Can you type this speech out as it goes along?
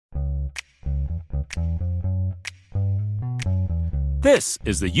This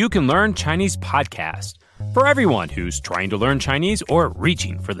is the You Can Learn Chinese podcast. For everyone who's trying to learn Chinese or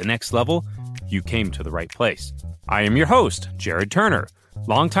reaching for the next level, you came to the right place. I am your host, Jared Turner,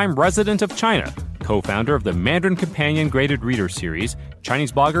 longtime resident of China, co-founder of the Mandarin Companion Graded Reader Series,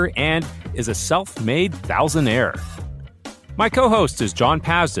 Chinese blogger, and is a self-made thousandaire. My co-host is John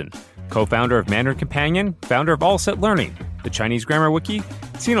Pasden, co-founder of Mandarin Companion, founder of All Set Learning, the Chinese Grammar Wiki,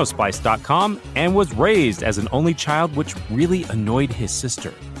 Sinospice.com, and was raised as an only child, which really annoyed his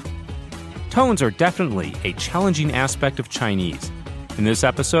sister. Tones are definitely a challenging aspect of Chinese. In this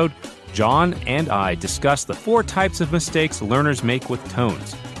episode, John and I discuss the 4 types of mistakes learners make with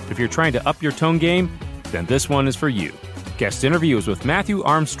tones. If you're trying to up your tone game, then this one is for you. Guest interviews with Mathew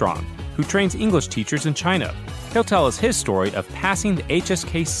Armstrong, who trains English teachers in China. He'll tell us his story of passing the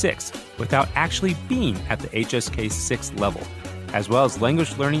HSK 6 without actually being at the HSK 6 level, as well as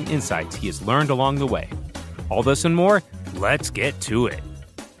language learning insights he has learned along the way. All this and more, let's get to it.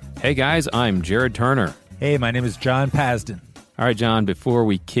 Hey guys, I'm Jared Turner. Hey, my name is John Pasden. All right, John, before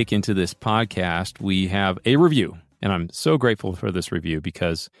we kick into this podcast, we have a review. And I'm so grateful for this review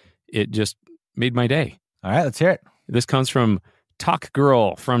because it just made my day. All right, let's hear it. This comes from Talk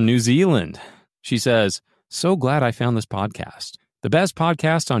Girl from New Zealand. She says, "So glad I found this podcast. The best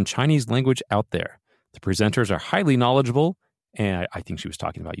podcast on Chinese language out there. The presenters are highly knowledgeable," and I think she was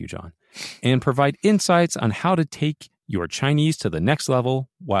talking about you, John, "and provide insights on how to take your Chinese to the next level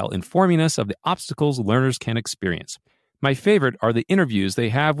while informing us of the obstacles learners can experience. My favorite are the interviews they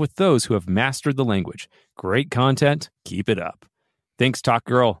have with those who have mastered the language. Great content. Keep it up." Thanks, Talk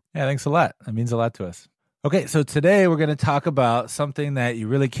Girl. Yeah, thanks a lot. That means a lot to us. Okay, so today we're going to talk about something that you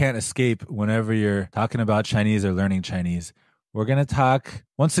really can't escape whenever you're talking about Chinese or learning Chinese. We're going to talk,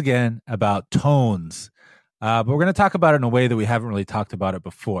 once again, about tones. But we're going to talk about it in a way that we haven't really talked about it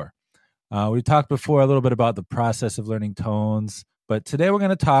before. We talked before a little bit about the process of learning tones, but today we're going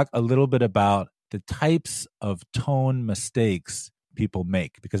to talk a little bit about the types of tone mistakes people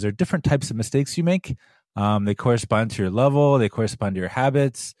make, because there are different types of mistakes you make. They correspond to your level, they correspond to your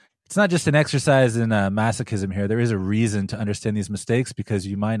habits. It's not just an exercise in masochism here. There is a reason to understand these mistakes because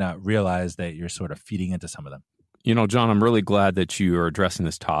you might not realize that you're sort of feeding into some of them. You know, John, I'm really glad that you are addressing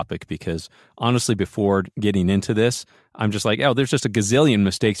this topic because honestly, before getting into this, I'm just like, oh, there's just a gazillion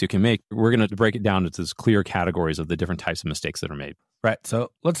mistakes you can make. We're going to break it down into these clear categories of the different types of mistakes that are made. Right.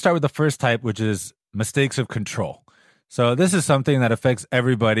 So let's start with the first type, which is mistakes of control. So this is something that affects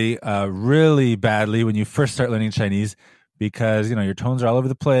everybody really badly when you first start learning Chinese because, you know, your tones are all over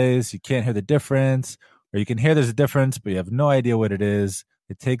the place. You can't hear the difference, or you can hear there's a difference, but you have no idea what it is.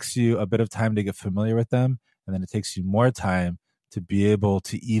 It takes you a bit of time to get familiar with them. And then it takes you more time to be able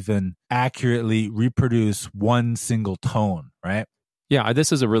to even accurately reproduce one single tone, right? Yeah,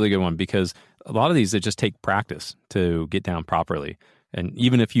 this is a really good one because a lot of these, that just take practice to get down properly. And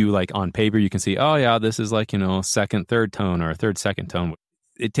even if you like on paper, you can see, oh yeah, this is like, you know, second, third tone or third, second tone.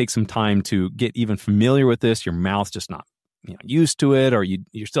 It takes some time to get even familiar with this. Your mouth's just not used to it, or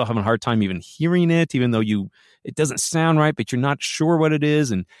you're still having a hard time even hearing it, even though it doesn't sound right, but you're not sure what it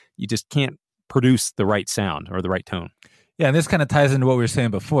is. And you just can't produce the right sound or the right tone. Yeah, and this kind of ties into what we were saying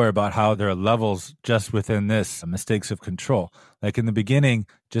before about how there are levels just within this mistakes of control. Like in the beginning,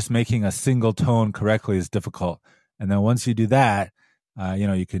 just making a single tone correctly is difficult. And then once you do that,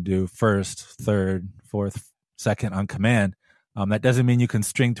 you can do first, third, fourth, second on command. That doesn't mean you can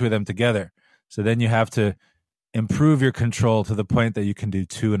string 2 of them together. So then you have to improve your control to the point that you can do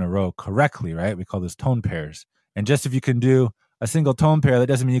 2 in a row correctly, right? We call this tone pairs. And just if you can do a single tone pair, that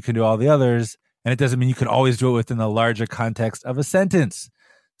doesn't mean you can do all the others. And it doesn't mean you can always do it within the larger context of a sentence.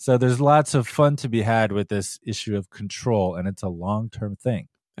 So there's lots of fun to be had with this issue of control, and it's a long-term thing.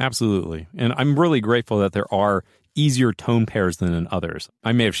 Absolutely. And I'm really grateful that there are easier tone pairs than in others.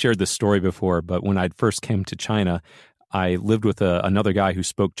 I may have shared this story before, but when I first came to China, I lived with another guy who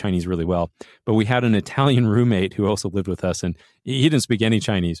spoke Chinese really well. But we had an Italian roommate who also lived with us, and he didn't speak any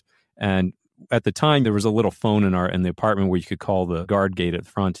Chinese. And at the time, there was a little phone in the apartment where you could call the guard gate at the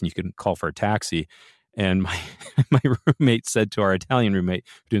front and you could call for a taxi. And my roommate said to our Italian roommate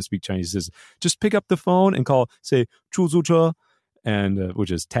who didn't speak Chinese, he says, just pick up the phone and call, say, 出租车, and which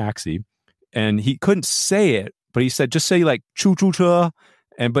is taxi. And he couldn't say it, but he said, just say like 出租车,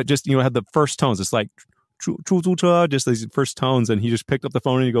 but just, have the first tones. It's like 出租车, just these first tones. And he just picked up the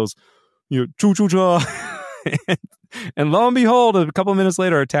phone and he goes, 出租车. And lo and behold, a couple of minutes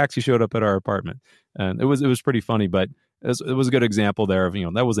later, a taxi showed up at our apartment, and it was pretty funny. But it was a good example there of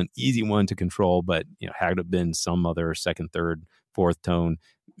that was an easy one to control. But had it been some other second, third, fourth tone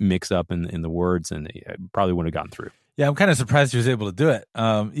mix up in the words, and it probably wouldn't have gotten through. Yeah, I'm kind of surprised he was able to do it.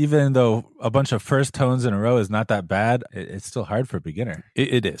 Even though a bunch of first tones in a row is not that bad, it's still hard for a beginner.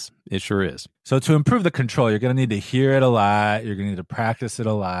 It is. It sure is. So to improve the control, you're going to need to hear it a lot. You're going to need to practice it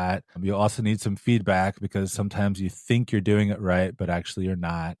a lot. You'll also need some feedback because sometimes you think you're doing it right, but actually you're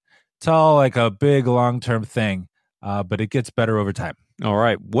not. It's all like a big long-term thing, but it gets better over time. All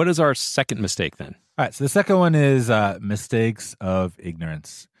right. What is our second mistake then? All right. So the second one is mistakes of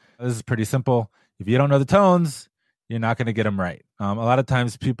ignorance. This is pretty simple. If you don't know the tones, you're not going to get them right. A lot of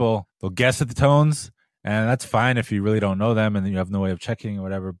times people will guess at the tones, and that's fine if you really don't know them and you have no way of checking or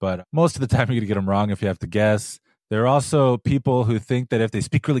whatever. But most of the time, you're going to get them wrong if you have to guess. There are also people who think that if they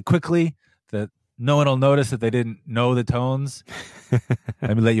speak really quickly, that no one will notice that they didn't know the tones.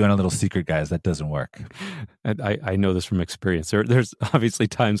 Let me let you in a little secret, guys. That doesn't work. And I know this from experience. There's obviously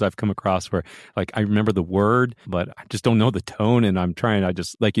times I've come across where, like, I remember the word, but I just don't know the tone. And I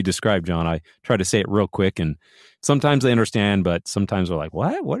just, like you described, John, I try to say it real quick. And sometimes they understand, but sometimes they're like,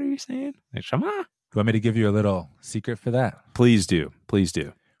 what? What are you saying? Like, Shama? Do you want me to give you a little secret for that? Please do. Please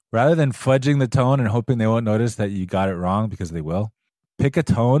do. Rather than fudging the tone and hoping they won't notice that you got it wrong, because they will, pick a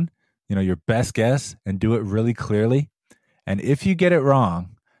tone, your best guess, and do it really clearly. And if you get it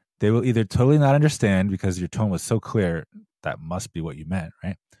wrong, they will either totally not understand because your tone was so clear, that must be what you meant,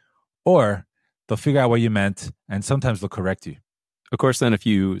 right? Or they'll figure out what you meant, and sometimes they'll correct you. Of course, then if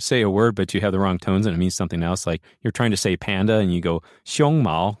you say a word, but you have the wrong tones and it means something else, like you're trying to say panda and you go xiong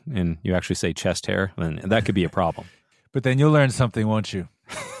mao and you actually say chest hair, then that could be a problem. But then you'll learn something, won't you?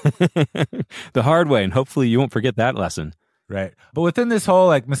 The hard way, and hopefully you won't forget that lesson. Right. But within this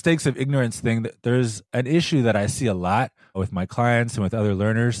whole mistakes of ignorance thing, there's an issue that I see a lot with my clients and with other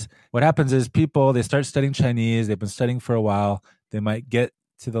learners. What happens is people, they start studying Chinese, they've been studying for a while, they might get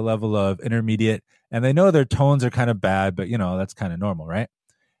to the level of intermediate, and they know their tones are kind of bad, but that's kind of normal, right?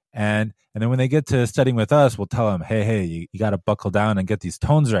 And then when they get to studying with us, we'll tell them, hey, you got to buckle down and get these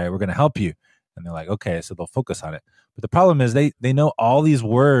tones right. We're going to help you. And they're like, okay, so they'll focus on it. But the problem is they know all these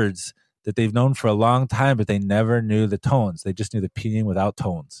words that they've known for a long time, but they never knew the tones. They just knew the pinyin without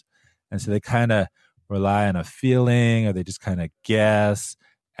tones. And so they kind of rely on a feeling, or they just kind of guess,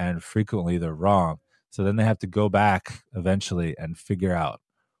 and frequently they're wrong. So then they have to go back eventually and figure out,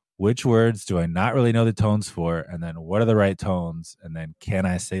 which words do I not really know the tones for? And then what are the right tones? And then can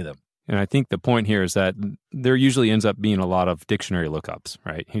I say them? And I think the point here is that there usually ends up being a lot of dictionary lookups,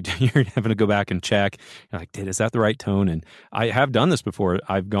 right? You're having to go back and check. You're like, is that the right tone? And I have done this before.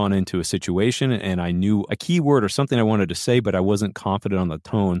 I've gone into a situation and I knew a key word or something I wanted to say, but I wasn't confident on the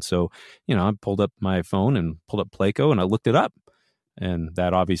tone. So, I pulled up my phone and pulled up Playco and I looked it up. And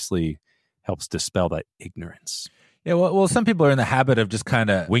that obviously helps dispel that ignorance. Yeah, well, some people are in the habit of just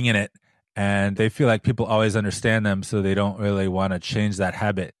kind of winging it, and they feel like people always understand them, so they don't really want to change that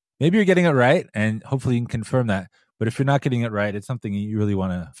habit. Maybe you're getting it right, and hopefully you can confirm that. But if you're not getting it right, it's something you really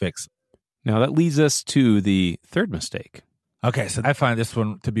want to fix. Now, that leads us to the third mistake. Okay, so I find this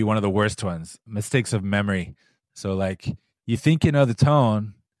one to be one of the worst ones, mistakes of memory. So like you think you know the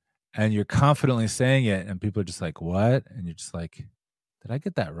tone, and you're confidently saying it, and people are just like, what? And you're just like, did I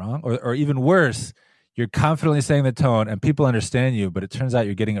get that wrong? Or even worse, you're confidently saying the tone and people understand you, but it turns out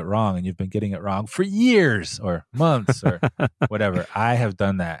you're getting it wrong, and you've been getting it wrong for years or months or whatever. I have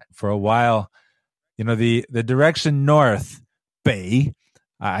done that for a while. The direction north, Bei,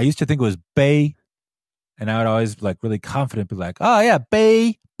 I used to think it was Bei, and I would always really confident be like, oh yeah,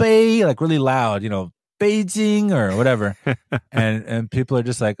 Bei, like really loud, Beijing or whatever. and people are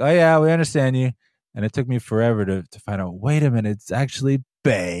just like, oh yeah, we understand you. And it took me forever to find out, wait a minute, it's actually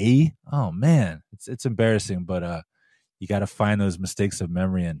Bei. Oh man, it's embarrassing, but you got to find those mistakes of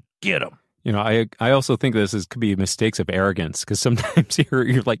memory and get them. I also think could be mistakes of arrogance, because sometimes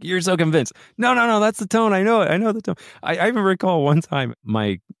you're like, you're so convinced. No, that's the tone. I know it. I know the tone. I even recall one time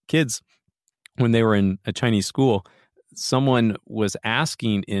my kids, when they were in a Chinese school, someone was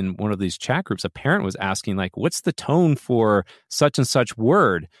asking in one of these chat groups, a parent was asking, like, what's the tone for such and such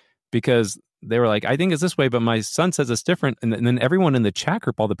word? Because they were like, I think it's this way, but my son says it's different. And then everyone in the chat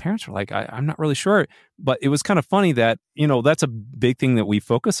group, all the parents were like, I'm not really sure. But it was kind of funny that, that's a big thing that we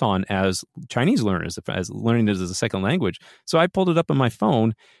focus on as Chinese learners, as learning it as a second language. So I pulled it up on my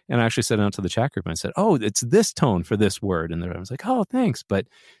phone and I actually sent it out to the chat group and I said, oh, it's this tone for this word. And I was like, oh, thanks. But,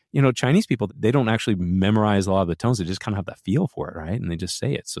 Chinese people, they don't actually memorize a lot of the tones. They just kind of have that feel for it, right? And they just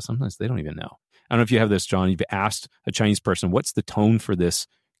say it. So sometimes they don't even know. I don't know if you have this, John. You've asked a Chinese person, what's the tone for this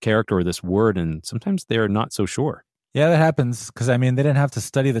character or this word, and sometimes they're not so sure. Yeah, that happens because they didn't have to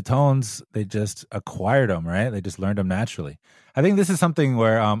study the tones; they just acquired them, right? They just learned them naturally. I think this is something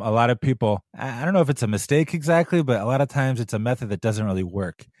where a lot of people, I don't know if it's a mistake exactly, but a lot of times it's a method that doesn't really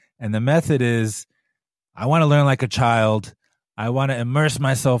work. And the method is I want to learn like a child. I want to immerse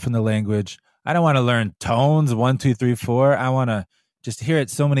myself in the language. I don't want to learn tones, 1, 2, 3, 4. I want to just hear it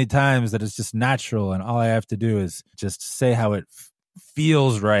so many times that it's just natural. And all I have to do is just say how it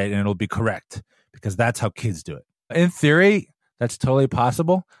feels right and it'll be correct because that's how kids do it. In theory, that's totally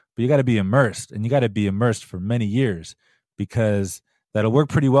possible, but you got to be immersed, and you got to be immersed for many years because that'll work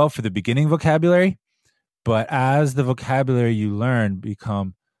pretty well for the beginning vocabulary. But as the vocabulary you learn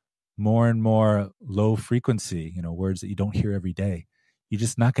become more and more low frequency, words that you don't hear every day, you're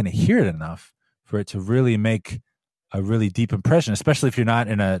just not going to hear it enough for it to really make a really deep impression, especially if you're not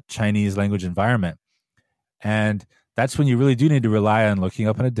in a Chinese language environment. And that's when you really do need to rely on looking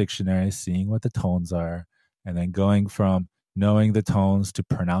up in a dictionary, seeing what the tones are, and then going from knowing the tones to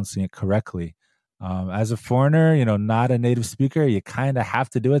pronouncing it correctly. As a foreigner, not a native speaker, you kind of have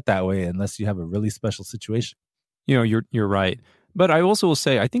to do it that way unless you have a really special situation. You're right. But I also will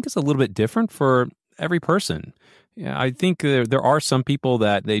say, I think it's a little bit different for every person. Yeah, I think there are some people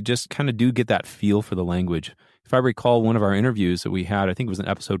that they just kind of do get that feel for the language. If I recall one of our interviews that we had, I think it was in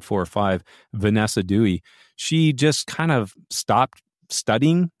episode 4 or 5, Vanessa Dewey, she just kind of stopped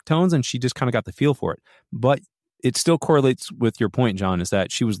studying tones and she just kind of got the feel for it. But it still correlates with your point, John, is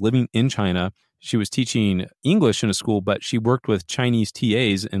that she was living in China. She was teaching English in a school, but she worked with Chinese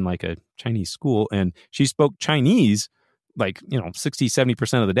TAs in like a Chinese school, and she spoke Chinese like, 60,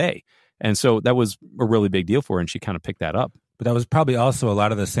 70% of the day. And so that was a really big deal for her, and she kind of picked that up. But that was probably also a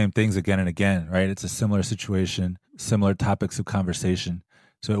lot of the same things again and again, right? It's a similar situation, similar topics of conversation.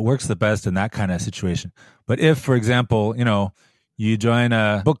 So it works the best in that kind of situation. But if, for example, you join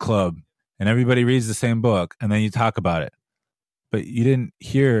a book club and everybody reads the same book and then you talk about it, but you didn't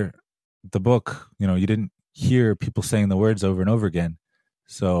hear the book, you didn't hear people saying the words over and over again.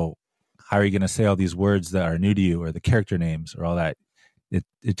 So how are you going to say all these words that are new to you, or the character names or all that?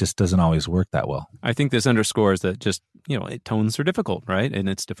 It just doesn't always work that well. I think this underscores that just, tones are difficult, right? And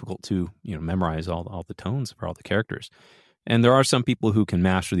it's difficult to, memorize all the tones for all the characters. And there are some people who can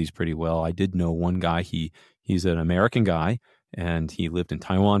master these pretty well. I did know one guy, he's an American guy, and he lived in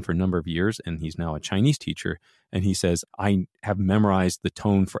Taiwan for a number of years, and he's now a Chinese teacher. And he says, I have memorized the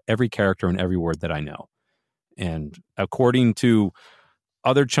tone for every character and every word that I know. And according to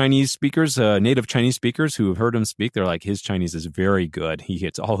other Chinese speakers, native Chinese speakers who have heard him speak, they're like, his Chinese is very good. He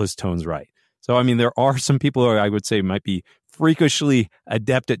gets all his tones right. So, I mean, there are some people who I would say might be freakishly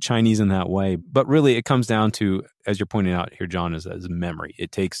adept at Chinese in that way. But really, it comes down to, as you're pointing out here, John, is memory.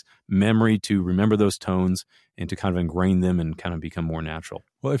 It takes memory to remember those tones and to kind of ingrain them and kind of become more natural.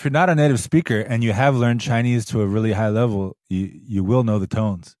 Well, if you're not a native speaker and you have learned Chinese to a really high level, you will know the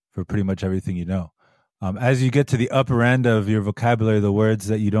tones for pretty much everything you know. As you get to the upper end of your vocabulary, the words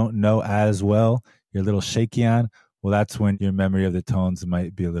that you don't know as well, you're a little shaky on, well, that's when your memory of the tones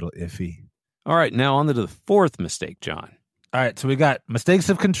might be a little iffy. All right, now on to the fourth mistake, John. All right, so we got mistakes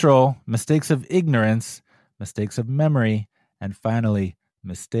of control, mistakes of ignorance, mistakes of memory, and finally,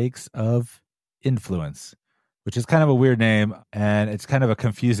 mistakes of influence, which is kind of a weird name, and it's kind of a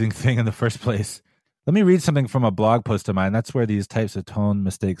confusing thing in the first place. Let me read something from a blog post of mine. That's where these types of tone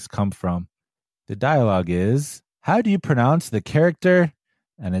mistakes come from. The dialogue is, how do you pronounce the character?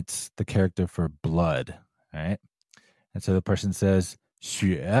 And it's the character for blood, right? And so the person says,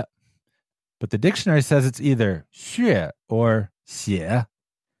 血. But the dictionary says it's either 血 or 血.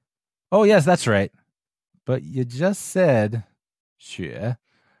 Oh, yes, that's right. But you just said 血,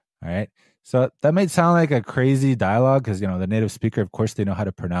 all right? So that might sound like a crazy dialogue because, the native speaker, of course, they know how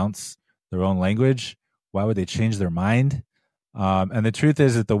to pronounce their own language. Why would they change their mind? And the truth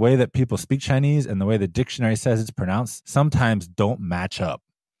is that the way that people speak Chinese and the way the dictionary says it's pronounced sometimes don't match up.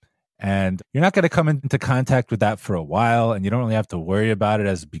 And you're not going to come into contact with that for a while, and you don't really have to worry about it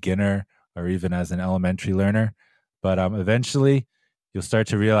as a beginner or even as an elementary learner. But eventually, you'll start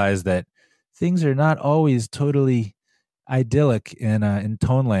to realize that things are not always totally idyllic in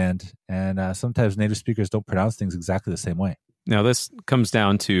tone land, and sometimes native speakers don't pronounce things exactly the same way. Now, this comes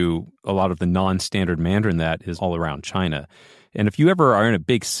down to a lot of the non-standard Mandarin that is all around China. And if you ever are in a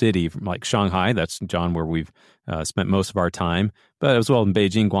big city like Shanghai, that's, John, where we've spent most of our time, but as well in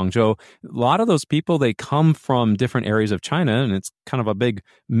Beijing, Guangzhou, a lot of those people, they come from different areas of China, and it's kind of a big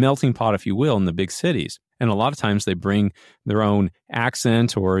melting pot, if you will, in the big cities. And a lot of times they bring their own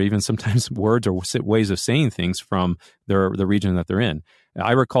accent or even sometimes words or ways of saying things from the region that they're in.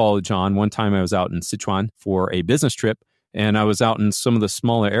 I recall, John, one time I was out in Sichuan for a business trip, and I was out in some of the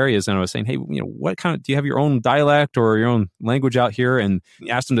smaller areas, and I was saying, hey, what kind of, do you have your own dialect or your own language out here? And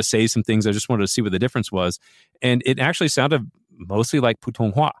asked them to say some things. I just wanted to see what the difference was. And it actually sounded mostly like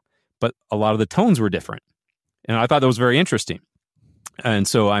Putonghua, but a lot of the tones were different. And I thought that was very interesting. And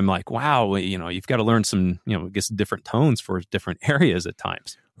so I'm like, wow, you've got to learn some, I guess different tones for different areas at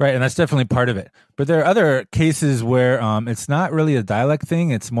times. Right, and that's definitely part of it. But there are other cases where it's not really a dialect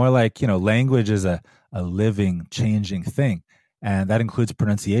thing. It's more like, language is a living, changing thing. And that includes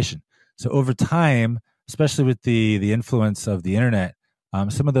pronunciation. So over time, especially with the influence of the internet,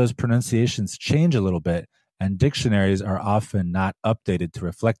 some of those pronunciations change a little bit, and dictionaries are often not updated to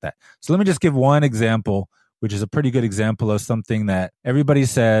reflect that. So let me just give one example, which is a pretty good example of something that everybody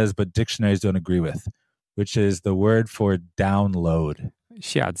says, but dictionaries don't agree with, which is the word for download.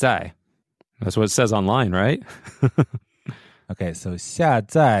 下载. That's what it says online, right? Okay, so 下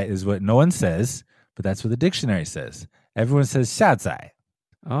载 is what no one says, but that's what the dictionary says. Everyone says 下载.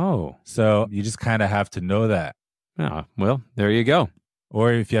 Oh. So you just kind of have to know that. Oh, well, there you go.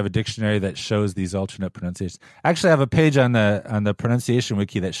 Or if you have a dictionary that shows these alternate pronunciations. Actually, I have a page on the pronunciation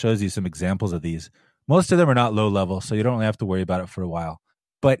wiki that shows you some examples of these. Most of them are not low level, so you don't really have to worry about it for a while.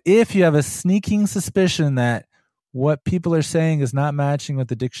 But if you have a sneaking suspicion that what people are saying is not matching what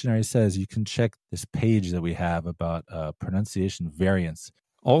the dictionary says, you can check this page that we have about pronunciation variants.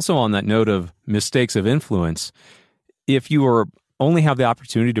 Also, on that note of mistakes of influence, if you only have the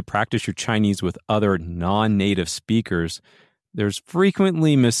opportunity to practice your Chinese with other non-native speakers, there's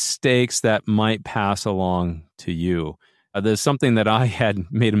frequently mistakes that might pass along to you. There's something that I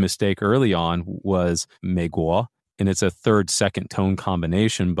had made a mistake early on was 美国, and it's a third, second tone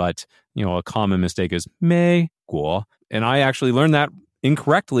combination, but a common mistake is 美国. And I actually learned that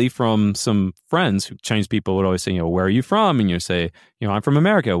incorrectly from some friends. Chinese people would always say, where are you from? And you say, I'm from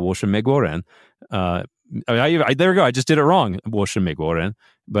America. 我是美国人. There we go. I just did it wrong. 我是美国人.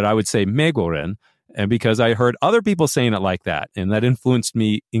 But I would say 美国人. And because I heard other people saying it like that, and that influenced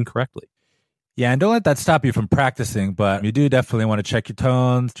me incorrectly. Yeah, and don't let that stop you from practicing, but you do definitely want to check your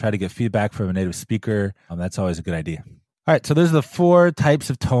tones, try to get feedback from a native speaker. That's always a good idea. All right, so those are the 4 types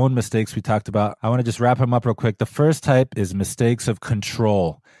of tone mistakes we talked about. I want to just wrap them up real quick. The first type is mistakes of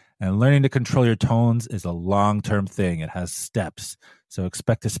control. And learning to control your tones is a long-term thing. It has steps. So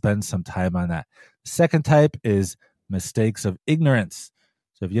expect to spend some time on that. The second type is mistakes of ignorance.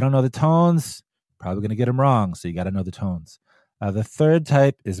 So if you don't know the tones, you're probably going to get them wrong. So you got to know the tones. The third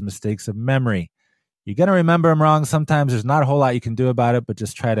type is mistakes of memory. You're going to remember them wrong sometimes. There's not a whole lot you can do about it, but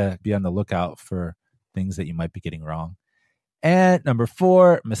just try to be on the lookout for things that you might be getting wrong. And number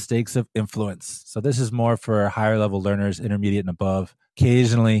 4, mistakes of influence. So this is more for higher level learners, intermediate and above.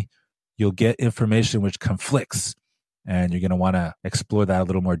 Occasionally, you'll get information which conflicts, and you're going to want to explore that a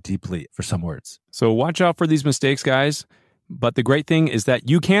little more deeply for some words. So watch out for these mistakes, guys. But the great thing is that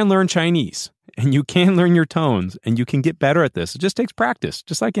you can learn Chinese, and you can learn your tones, and you can get better at this. It just takes practice,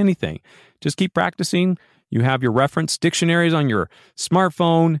 just like anything. Just keep practicing. You have your reference dictionaries on your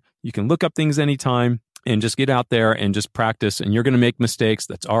smartphone. You can look up things anytime. And just get out there and just practice, and you're going to make mistakes.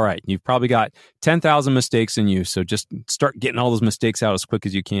 That's all right. You've probably got 10,000 mistakes in you, so just start getting all those mistakes out as quick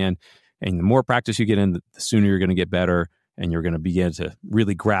as you can. And the more practice you get in, the sooner you're going to get better, and you're going to begin to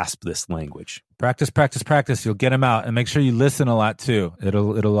really grasp this language. Practice, practice, practice. You'll get them out, and make sure you listen a lot too.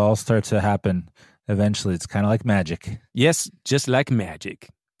 It'll all start to happen eventually. It's kind of like magic. Yes, just like magic.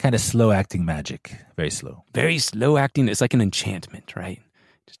 Kind of slow acting magic. Very slow. Very slow acting. It's like an enchantment, right?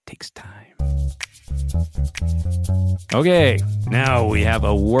 It just takes time. Okay, now we have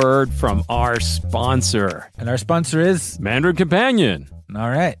a word from our sponsor. And our sponsor is Mandarin Companion. All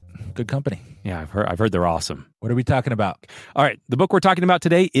right, good company. Yeah, I've heard they're awesome. What are we talking about? All right, the book we're talking about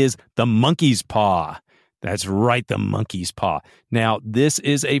today is The Monkey's Paw. That's right, The Monkey's Paw. Now, this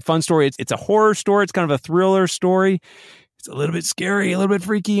is a fun story. It's a horror story. It's kind of a thriller story. It's a little bit scary, a little bit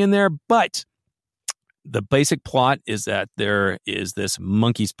freaky in there, but the basic plot is that there is this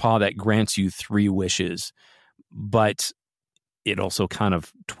monkey's paw that grants you 3 wishes, but it also kind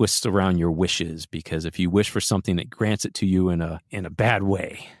of twists around your wishes, because if you wish for something, it grants it to you in a bad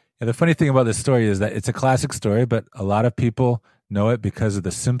way. And the funny thing about this story is that it's a classic story, but a lot of people know it because of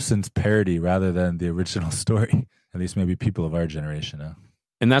the Simpsons parody rather than the original story. At least maybe people of our generation know.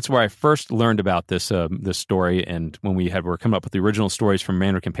 And that's where I first learned about this story. And when we were coming up with the original stories from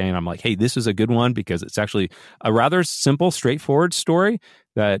Mandarin Companion, I'm like, hey, this is a good one, because it's actually a rather simple, straightforward story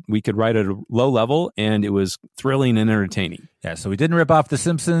that we could write at a low level, and it was thrilling and entertaining. Yeah, so we didn't rip off The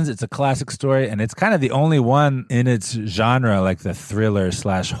Simpsons. It's a classic story, and it's kind of the only one in its genre, like the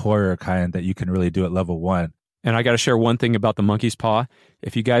thriller/horror kind, that you can really do at level 1. And I got to share one thing about The Monkey's Paw.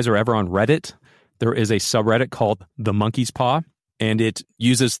 If you guys are ever on Reddit, there is a subreddit called The Monkey's Paw. And it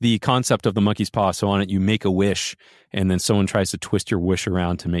uses the concept of the monkey's paw. So on it, you make a wish, and then someone tries to twist your wish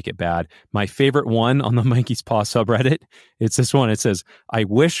around to make it bad. My favorite one on the monkey's paw subreddit, it's this one. It says, I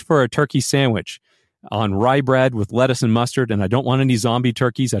wish for a turkey sandwich. on rye bread with lettuce and mustard, and I don't want any zombie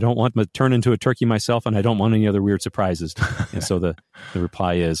turkeys. I don't want to turn into a turkey myself, and I don't want any other weird surprises. And so the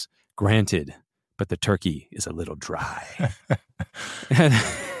reply is, granted, but the turkey is a little dry.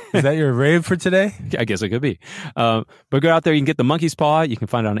 Is that your rave for today? I guess it could be. But go out there. You can get The Monkey's Paw. You can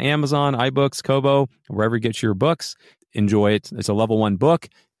find it on Amazon, iBooks, Kobo, wherever you get your books. Enjoy it. It's a level 1 book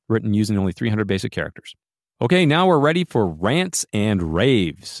written using only 300 basic characters. Okay, now we're ready for rants and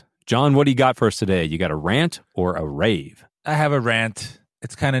raves. John, what do you got for us today? You got a rant or a rave? I have a rant.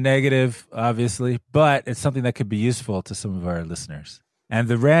 It's kind of negative, obviously, but it's something that could be useful to some of our listeners. And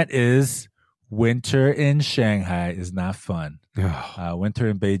the rant is, winter in Shanghai is not fun. Winter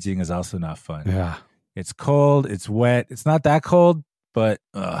in Beijing is also not fun. Yeah. It's cold. It's wet. It's not that cold, but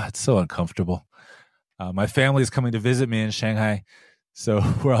it's so uncomfortable. My family is coming to visit me in Shanghai, so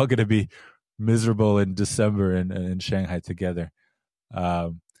we're all going to be miserable in December in Shanghai together.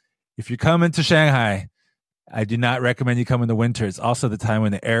 If you come into Shanghai, I do not recommend you come in the winter. It's also the time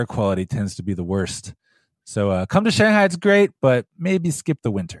when the air quality tends to be the worst. So come to Shanghai. It's great, but maybe skip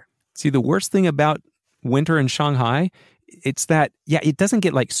the winter. See, the worst thing about winter in Shanghai, it's that, it doesn't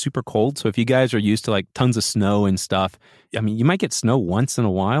get like super cold. So if you guys are used to like tons of snow and stuff, I mean, you might get snow once in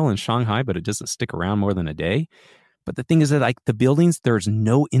a while in Shanghai, but it doesn't stick around more than a day. But the thing is that like the buildings, there's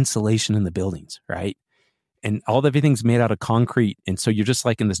no insulation in the buildings, right? And everything's made out of concrete. And so you're just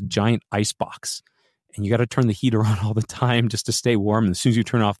like in this giant ice box. And you got to turn the heater on all the time just to stay warm. And as soon as you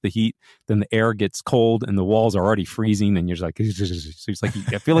turn off the heat, then the air gets cold and the walls are already freezing. And you're just like, it's like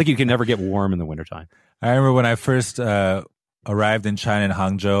I feel like you can never get warm in the wintertime. I remember when I first arrived in China in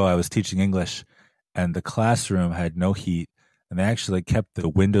Hangzhou, I was teaching English and the classroom had no heat. And they actually kept the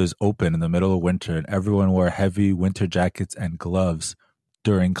windows open in the middle of winter. And everyone wore heavy winter jackets and gloves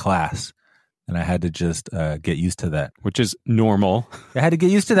during class. And I had to just get used to that. Which is normal. I had to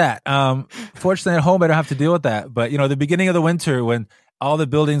get used to that. Fortunately, at home, I don't have to deal with that. But, the beginning of the winter, when all the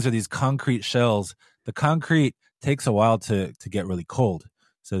buildings are these concrete shells, the concrete takes a while to get really cold.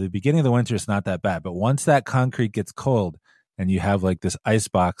 So the beginning of the winter is not that bad. But once that concrete gets cold and you have like this ice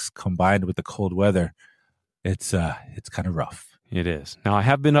box combined with the cold weather, it's kind of rough. It is. Now, I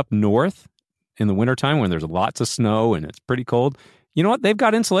have been up north in the wintertime when there's lots of snow and it's pretty cold. You know what? They've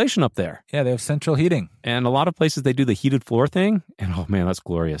got insulation up there. Yeah, they have central heating. And a lot of places, they do the heated floor thing. And oh, man, that's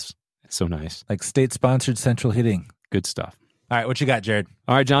glorious. It's so nice. Like state-sponsored central heating. Good stuff. All right, what you got, Jared?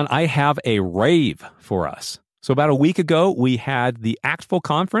 All right, John, I have a rave for us. So about a week ago, we had the ACTFL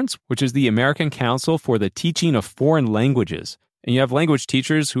Conference, which is the American Council for the Teaching of Foreign Languages. And you have language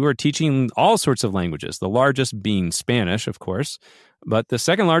teachers who are teaching all sorts of languages, the largest being Spanish, of course. But the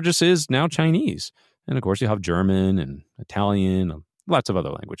second largest is now Chinese. And of course, you have German and Italian, and lots of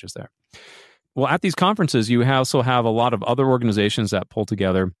other languages there. Well, at these conferences, you also have a lot of other organizations that pull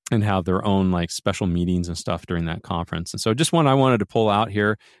together and have their own like special meetings and stuff during that conference. And so just one I wanted to pull out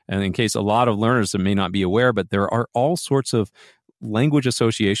here, and in case a lot of learners that may not be aware, but there are all sorts of language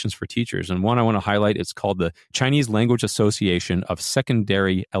associations for teachers. And one I want to highlight, it's called the Chinese Language Association of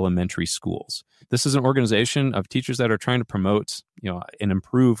Secondary Elementary Schools. This is an organization of teachers that are trying to promote, and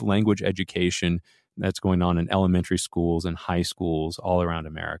improve language education that's going on in elementary schools and high schools all around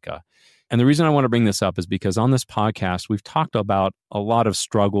America. And the reason I want to bring this up is because on this podcast, we've talked about a lot of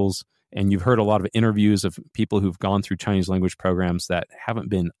struggles, and you've heard a lot of interviews of people who've gone through Chinese language programs that haven't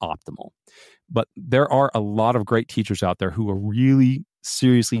been optimal. But there are a lot of great teachers out there who are really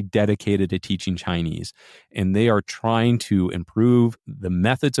seriously dedicated to teaching Chinese, and they are trying to improve the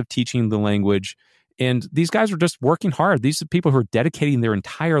methods of teaching the language. And these guys are just working hard. These are people who are dedicating their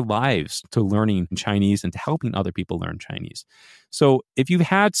entire lives to learning Chinese and to helping other people learn Chinese. So if you've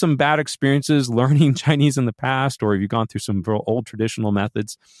had some bad experiences learning Chinese in the past, or if you've gone through some old traditional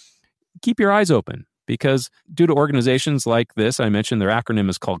methods, keep your eyes open, because due to organizations like this, I mentioned their acronym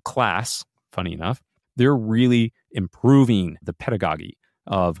is called CLASS, funny enough, they're really improving the pedagogy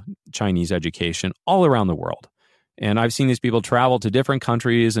of Chinese education all around the world. And I've seen these people travel to different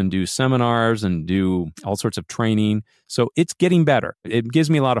countries and do seminars and do all sorts of training. So it's getting better. It gives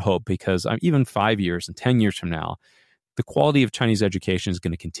me a lot of hope, because even 5 years and 10 years from now, the quality of Chinese education is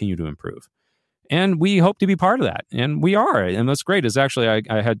going to continue to improve. And we hope to be part of that. And we are. And what's great is actually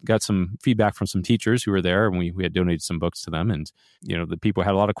I had got some feedback from some teachers who were there, and we had donated some books to them. And, the people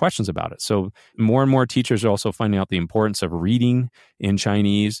had a lot of questions about it. So more and more teachers are also finding out the importance of reading in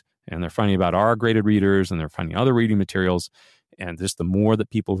Chinese. And they're finding about our graded readers, and they're finding other reading materials. And just the more that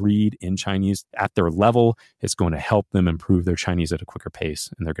people read in Chinese at their level, it's going to help them improve their Chinese at a quicker pace.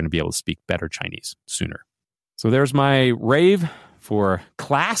 And they're going to be able to speak better Chinese sooner. So there's my rave for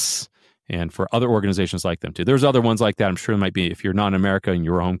CLASS. and for other organizations like them too. There's other ones like that. I'm sure there might be, if you're not in America, in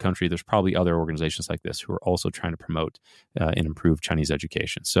your home country, there's probably other organizations like this who are also trying to promote and improve Chinese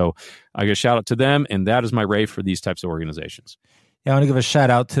education. So I get a shout out to them, and that is my rave for these types of organizations. Yeah, I want to give a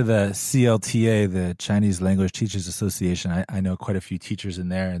shout out to the CLTA, the Chinese Language Teachers Association. I know quite a few teachers in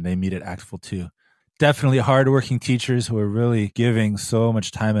there, and they meet at ACTFL too. Definitely hardworking teachers who are really giving so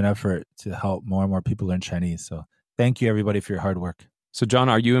much time and effort to help more and more people learn Chinese. So thank you, everybody, for your hard work. So, John,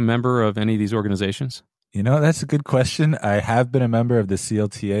 are you a member of any of these organizations? You know, that's a good question. I have been a member of the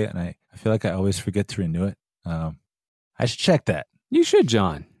CLTA, and I feel like I always forget to renew it. I should check that. You should,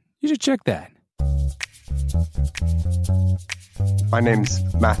 John. You should check that. My name's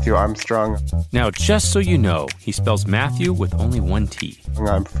Mathew Armstrong. Now, just so you know, he spells Matthew with only one T.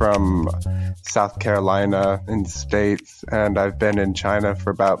 I'm from South Carolina in the States, and I've been in China for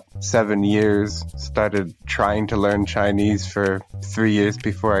about 7 years. Started trying to learn Chinese for 3 years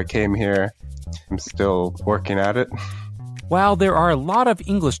before I came here. I'm still working at it. While there are a lot of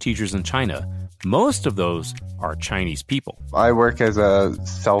English teachers in China, most of those are Chinese people. I work as a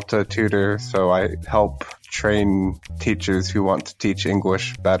CELTA tutor, so I help train teachers who want to teach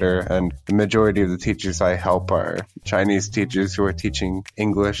English better, and the majority of the teachers I help are Chinese teachers who are teaching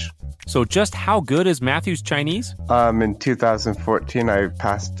English. So just how good is Matthew's Chinese? In 2014, I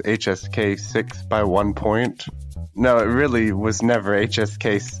passed HSK 6 by 1 point. No, it really was never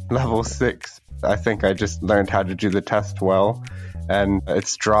HSK level 6. I think I just learned how to do the test well, and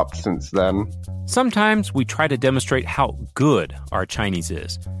it's dropped since then. Sometimes we try to demonstrate how good our Chinese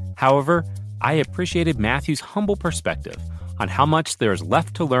is. However, I appreciated Matthew's humble perspective on how much there is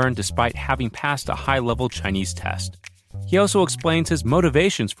left to learn despite having passed a high-level Chinese test. He also explains his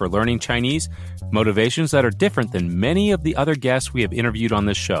motivations for learning Chinese, motivations that are different than many of the other guests we have interviewed on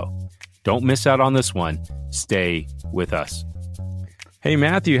this show. Don't miss out on this one. Stay with us. Hey,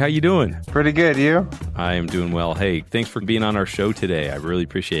 Matthew, how you doing? Pretty good, you? I am doing well. Hey, thanks for being on our show today. I really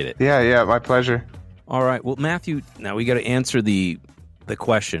appreciate it. Yeah, my pleasure. All right. Well, Matthew, now we got to answer the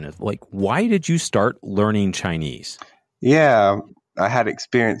question of, like, why did you start learning Chinese? Yeah, I had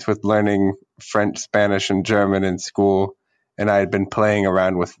experience with learning French, Spanish, and German in school, and I had been playing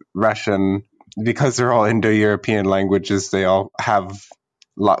around with Russian. Because they're all Indo-European languages, they all have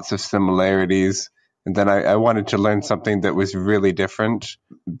lots of similarities. And then I wanted to learn something that was really different,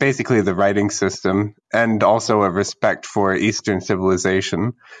 basically the writing system, and also a respect for Eastern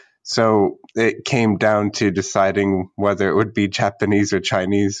civilization. So it came down to deciding whether it would be Japanese or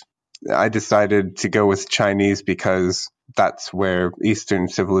Chinese. I decided to go with Chinese because that's where Eastern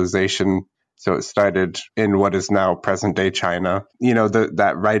civilization, so it started in what is now present-day China. You know,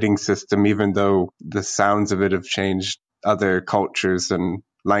 that writing system, even though the sounds of it have changed, other cultures and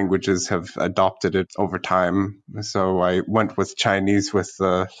languages have adopted it over time. So I went with Chinese with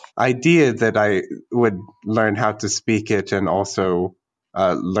the idea that I would learn how to speak it and also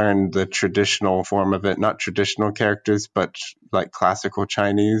learn the traditional form of it, not traditional characters, but like classical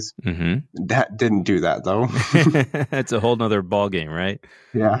Chinese. Mm-hmm. That didn't do that, though. That's a whole nother ballgame, right?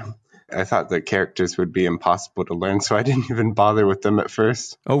 Yeah. I thought the characters would be impossible to learn, so I didn't even bother with them at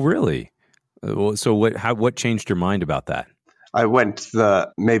first. Oh, really? So what changed your mind about that? I went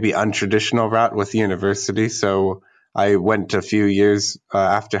the maybe untraditional route with university. So I went a few years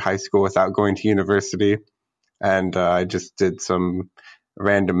after high school without going to university. And I just did some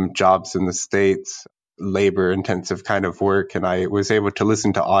random jobs in the States, labor-intensive kind of work. And I was able to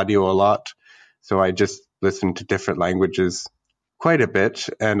listen to audio a lot. So I just listened to different languages quite a bit.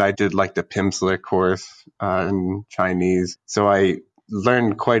 And I did like the Pimsleur course in Chinese. So I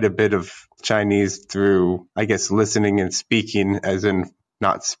learned quite a bit of Chinese through, I guess, listening and speaking, as in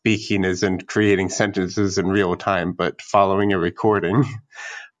not speaking as in creating sentences in real time, but following a recording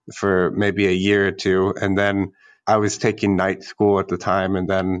for maybe a year or two. And then I was taking night school at the time, and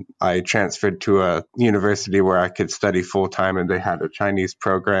then I transferred to a university where I could study full time, and they had a Chinese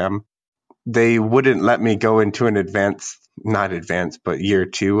program. They wouldn't let me go into an not advanced, but year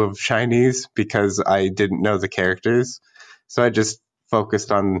 2 of Chinese because I didn't know the characters. So I just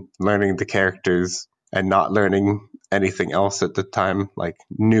focused on learning the characters and not learning anything else at the time, like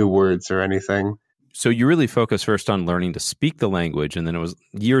new words or anything. So you really focused first on learning to speak the language, and then it was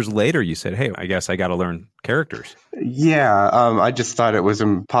years later you said, hey, I guess I got to learn characters. Yeah, I just thought it was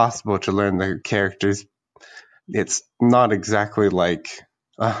impossible to learn the characters. It's not exactly like,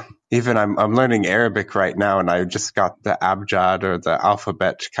 even I'm learning Arabic right now, and I just got the abjad or the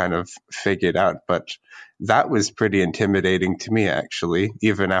alphabet kind of figured out, but that was pretty intimidating to me, actually,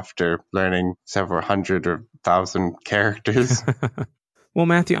 even after learning several hundred or thousand characters. Well,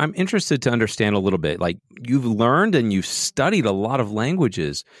 Matthew, I'm interested to understand a little bit. Like, you've learned and you've studied a lot of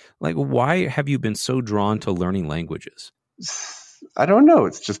languages. Like, why have you been so drawn to learning languages? I don't know.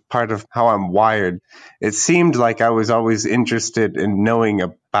 It's just part of how I'm wired. It seemed like I was always interested in knowing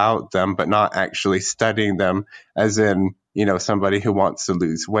about them, but not actually studying them, as in, somebody who wants to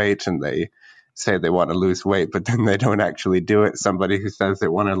lose weight and they say they want to lose weight, but then they don't actually do it. Somebody who says they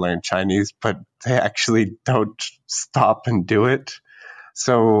want to learn Chinese, but they actually don't stop and do it.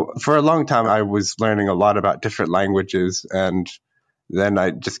 So for a long time, I was learning a lot about different languages, and then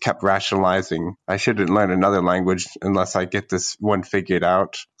I just kept rationalizing I shouldn't learn another language unless I get this one figured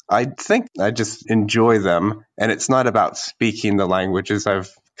out. I think I just enjoy them, and it's not about speaking the languages.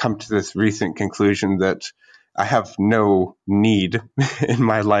 I've come to this recent conclusion that I have no need in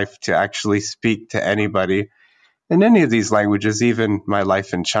my life to actually speak to anybody in any of these languages, even my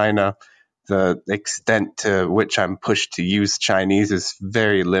life in China. The extent to which I'm pushed to use Chinese is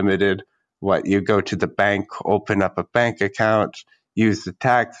very limited. You go to the bank, open up a bank account, use the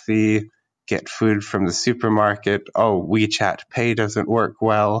taxi, get food from the supermarket. Oh, WeChat Pay doesn't work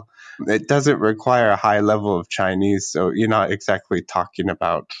well. It doesn't require a high level of Chinese, so you're not exactly talking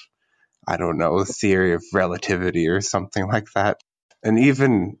about, I don't know, theory of relativity or something like that. And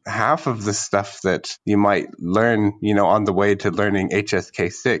even half of the stuff that you might learn, on the way to learning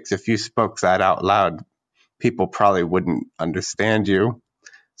HSK6, if you spoke that out loud, people probably wouldn't understand you.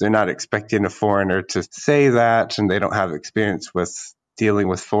 They're not expecting a foreigner to say that, and they don't have experience with dealing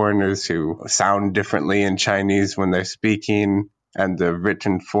with foreigners who sound differently in Chinese when they're speaking, and the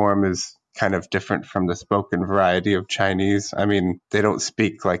written form is kind of different from the spoken variety of Chinese. I mean, they don't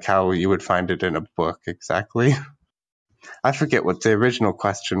speak like how you would find it in a book exactly. I forget what the original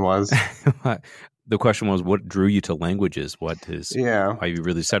question was. The question was, what drew you to languages? Why you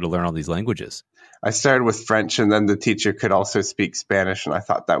really decided to learn all these languages? I started with French, and then the teacher could also speak Spanish, and I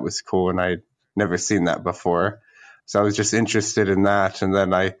thought that was cool, and I'd never seen that before. So I was just interested in that, and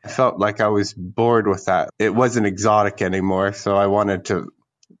then I felt like I was bored with that. It wasn't exotic anymore, so I wanted to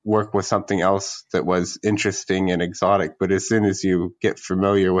work with something else that was interesting and exotic. But as soon as you get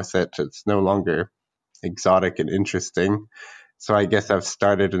familiar with it, it's no longer exotic and interesting. So I guess I've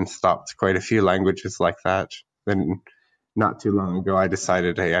started and stopped quite a few languages like that. Then not too long ago, I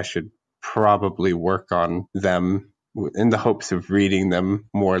decided, hey, I should probably work on them in the hopes of reading them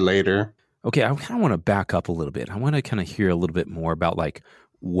more later. Okay, I kind of want to back up a little bit. I want to kind of hear a little bit more about like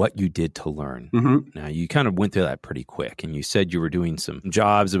what you did to learn. Mm-hmm. Now, you kind of went through that pretty quick, and you said you were doing some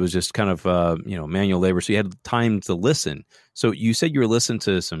jobs. It was just kind of, manual labor, so you had time to listen. So you said you were listening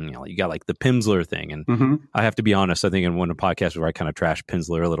to some, you got like the Pimsleur thing. And mm-hmm. I have to be honest, I think in one of the podcasts where I kind of trashed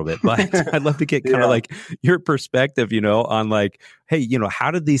Pimsleur a little bit, but I'd love to get kind of like your perspective, on like, hey,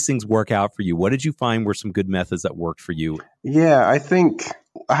 how did these things work out for you? What did you find were some good methods that worked for you? Yeah, I think,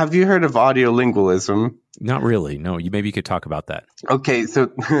 have you heard of audiolingualism? Not really. No, maybe you could talk about that. Okay,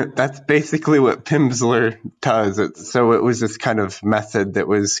 so that's basically what Pimsleur does. So it was this kind of method that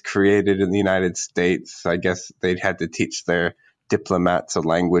was created in the United States. I guess they'd had to teach their diplomats a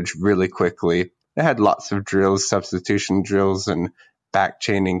language really quickly. They had lots of drills, substitution drills, and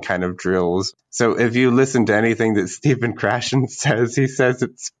back-chaining kind of drills. So if you listen to anything that Stephen Krashen says, he says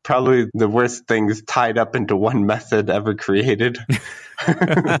it's probably the worst things tied up into one method ever created.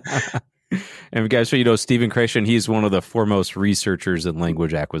 And guys, so Stephen Krashen, he's one of the foremost researchers in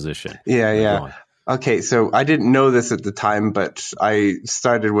language acquisition. Yeah. Okay, so I didn't know this at the time, but I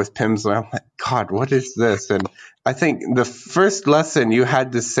started with Pimsleur. I'm like, God, what is this? And I think the first lesson you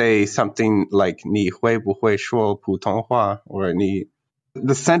had to say something like 你会不会说普通话? Or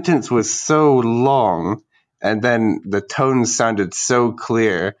the sentence was so long, and then the tones sounded so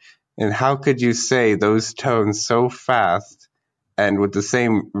clear. And how could you say those tones so fast and with the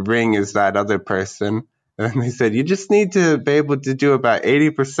same ring as that other person? And they said, you just need to be able to do about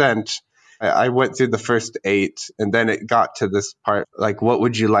 80%. I went through the first 8, and then it got to this part, like, what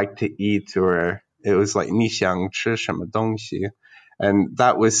would you like to eat? Or it was like, 你想吃什么东西? And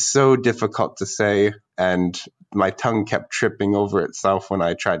that was so difficult to say, and my tongue kept tripping over itself when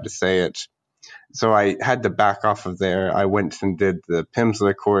I tried to say it. So I had to back off of there. I went and did the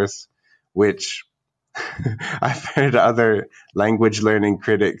Pimsleur course, which I've heard other language learning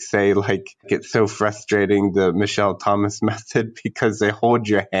critics say, like, it's so frustrating, the Michelle Thomas method, because they hold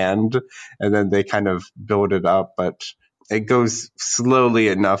your hand and then they kind of build it up. But it goes slowly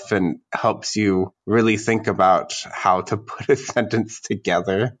enough and helps you really think about how to put a sentence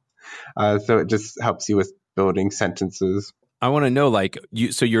together. So it just helps you with building sentences. I want to know, like,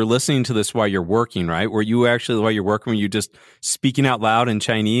 so you're listening to this while you're working, right? Were you actually, while you're working, were you just speaking out loud in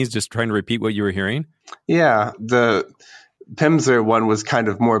Chinese, just trying to repeat what you were hearing? Yeah, the Pimsleur one was kind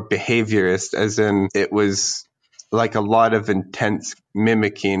of more behaviorist, as in it was like a lot of intense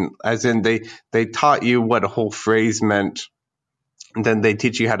mimicking, as in they taught you what a whole phrase meant, and then they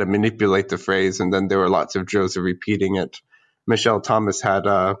teach you how to manipulate the phrase, and then there were lots of drills of repeating it. Michelle Thomas had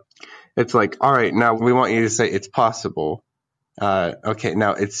it's like, all right, now we want you to say it's possible. Okay,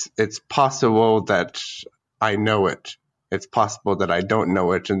 now it's possible that I know it. It's possible that I don't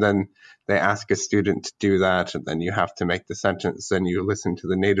know it. And then they ask a student to do that, and then you have to make the sentence, and you listen to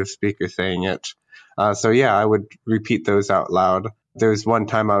the native speaker saying it. So yeah, I would repeat those out loud. There was one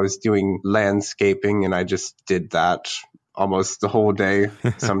time I was doing landscaping, and I just did that almost the whole day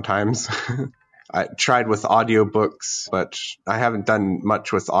sometimes. I tried with audiobooks, but I haven't done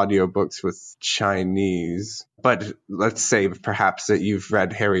much with audiobooks with Chinese. But let's say perhaps that you've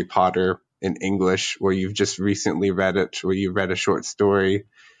read Harry Potter in English, or you've just recently read it, or you read a short story.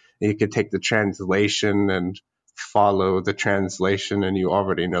 You could take the translation and follow the translation, and you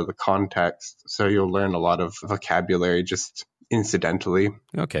already know the context. So you'll learn a lot of vocabulary just incidentally.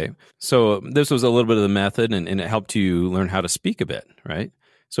 Okay. So this was a little bit of the method, and it helped you learn how to speak a bit, right?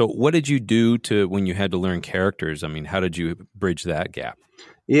 So what did you do when you had to learn characters? I mean, how did you bridge that gap?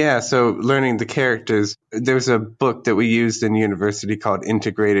 Yeah, so learning the characters, there's a book that we used in university called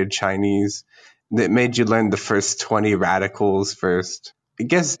Integrated Chinese that made you learn the first 20 radicals first. I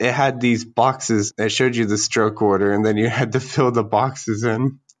guess it had these boxes that showed you the stroke order, and then you had to fill the boxes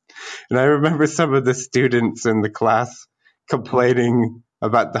in. And I remember some of the students in the class complaining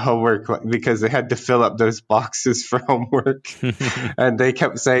about the homework because they had to fill up those boxes for homework. And they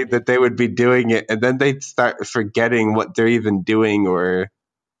kept saying that they would be doing it, and then they'd start forgetting what they're even doing,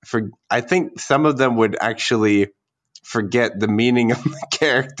 I think some of them would actually forget the meaning of the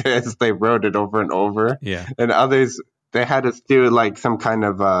character as they wrote it over and over. Yeah. And others, they had us do like some kind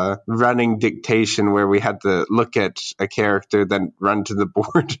of running dictation where we had to look at a character, then run to the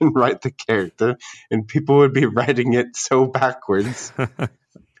board and write the character. And people would be writing it so backwards.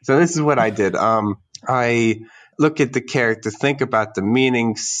 So this is what I did. I look at the character, think about the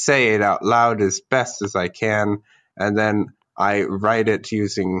meaning, say it out loud as best as I can, and then I write it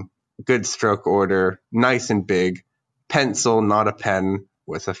using good stroke order, nice and big, pencil, not a pen,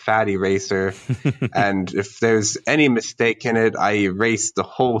 with a fat eraser. And if there's any mistake in it, I erase the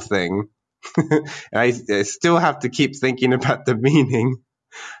whole thing. And I still have to keep thinking about the meaning.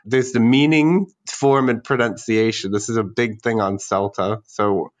 There's the meaning, form, and pronunciation. This is a big thing on CELTA.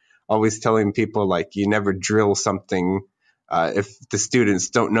 So always telling people, like, you never drill something. If the students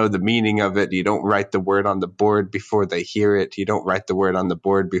don't know the meaning of it, you don't write the word on the board before they hear it. You don't write the word on the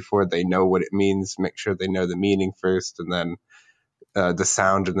board before they know what it means. Make sure they know the meaning first, and then the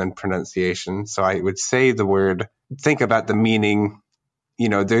sound, and then pronunciation. So I would say the word, think about the meaning,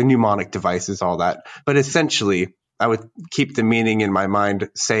 their mnemonic devices, all that. But essentially, I would keep the meaning in my mind,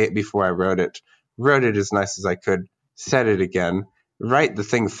 say it before I wrote it as nice as I could, said it again, write the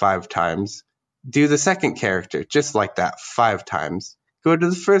thing 5 times, do the second character just like that 5 times, go to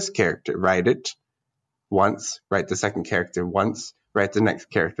the first character, write it once, write the second character once, write the next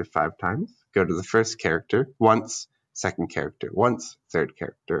character 5 times, go to the first character once, second character once, third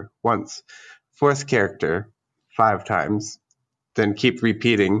character once, fourth character 5 times, then keep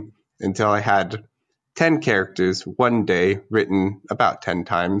repeating until I had 10 characters one day written about 10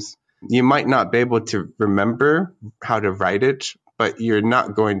 times. You might not be able to remember how to write it, but you're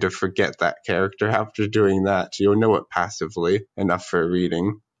not going to forget that character after doing that. You'll know it passively enough for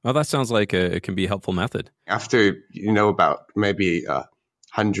reading. Well, that sounds like it can be a helpful method. After you know about maybe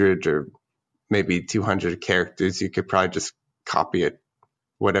 100 or maybe 200 characters, you could probably just copy it,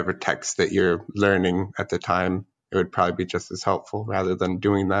 whatever text that you're learning at the time. It would probably be just as helpful rather than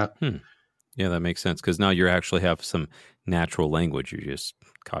doing that. Yeah, that makes sense, because now you actually have some natural language. You're just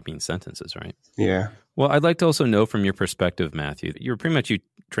copying sentences, right? Yeah. Well, I'd like to also know from your perspective, Matthew, that you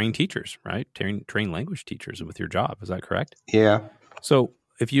train teachers, right? Train language teachers with your job. Is that correct? Yeah. So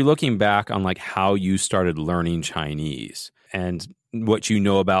if you're looking back on like how you started learning Chinese and what you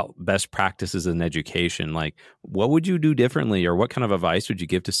know about best practices in education, like what would you do differently, or what kind of advice would you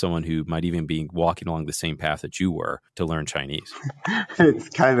give to someone who might even be walking along the same path that you were to learn Chinese? It's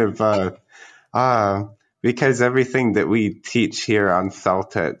kind of because everything that we teach here on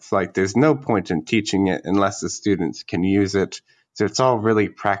CELTA, it's like there's no point in teaching it unless the students can use it. So it's all really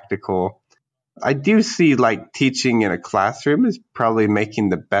practical. I do see like teaching in a classroom is probably making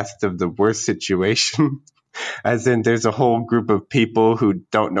the best of the worst situation. As in, there's a whole group of people who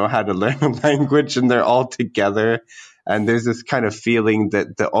don't know how to learn a language, and they're all together. And there's this kind of feeling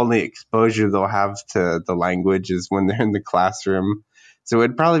that the only exposure they'll have to the language is when they're in the classroom. So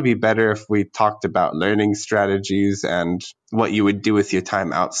it'd probably be better if we talked about learning strategies and what you would do with your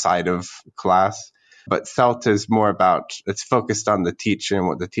time outside of class. But CELTA is more about, it's focused on the teacher and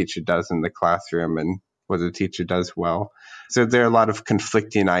what the teacher does in the classroom and what the teacher does well. So there are a lot of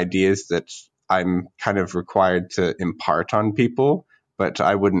conflicting ideas that I'm kind of required to impart on people, but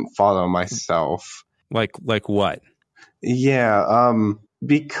I wouldn't follow myself. Like what? Yeah,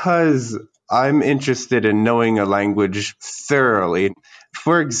 because I'm interested in knowing a language thoroughly.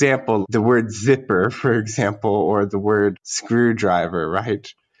 For example, the word zipper, for example, or the word screwdriver,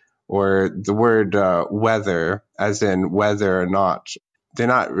 right? Or the word weather, as in whether or not. They're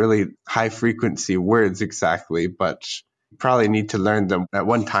not really high frequency words exactly, but you probably need to learn them at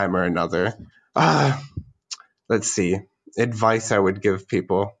one time or another. Let's see. Advice I would give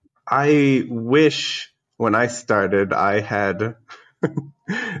people. I wish when I started I had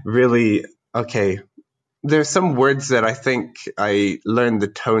really, okay, there's some words that I think I learned the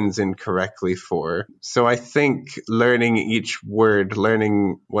tones incorrectly for. So I think learning each word,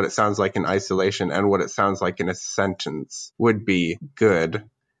 learning what it sounds like in isolation and what it sounds like in a sentence would be good.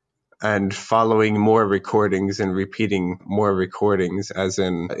 And following more recordings and repeating more recordings, as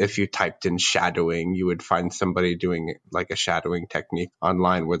in if you typed in shadowing, you would find somebody doing like a shadowing technique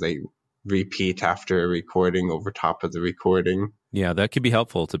online where they repeat after a recording over top of the recording. Yeah, that could be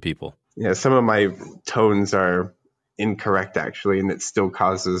helpful to people. Yeah, some of my tones are incorrect actually, and it still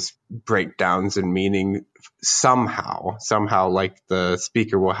causes breakdowns in meaning somehow, like the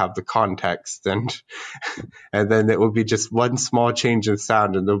speaker will have the context and then it will be just one small change in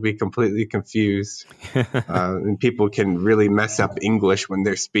sound and they'll be completely confused. And people can really mess up English when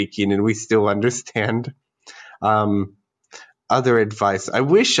they're speaking and we still understand. Other advice. I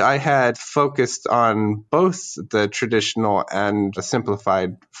wish I had focused on both the traditional and the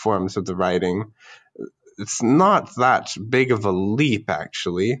simplified forms of the writing. It's not that big of a leap,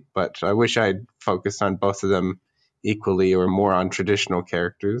 actually, but I wish I'd focused on both of them equally or more on traditional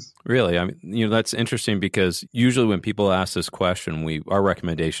characters. Really? I mean, that's interesting because usually when people ask this question, our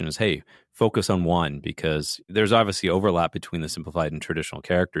recommendation is, hey, focus on one, because there's obviously overlap between the simplified and traditional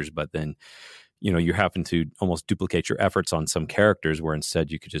characters, but then you happen to almost duplicate your efforts on some characters where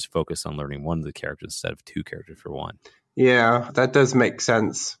instead you could just focus on learning one of the characters instead of two characters for one. Yeah, that does make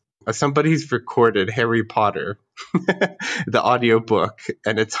sense. Somebody's recorded Harry Potter, the audiobook,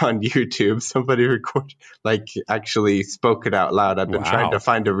 and it's on YouTube. Somebody actually spoke it out loud. I've been trying to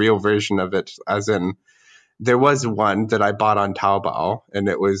find a real version of it, as in there was one that I bought on Taobao, and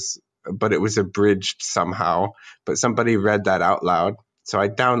it was abridged somehow, but somebody read that out loud. So I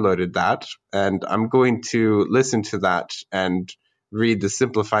downloaded that, and I'm going to listen to that and read the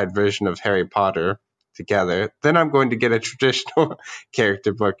simplified version of Harry Potter together. Then I'm going to get a traditional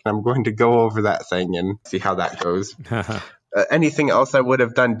character book, and I'm going to go over that thing and see how that goes. Anything else I would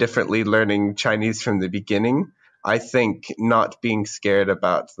have done differently learning Chinese from the beginning? I think not being scared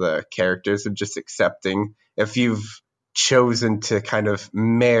about the characters and just accepting if you've chosen to kind of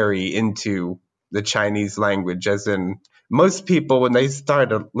marry into the Chinese language, as in most people, when they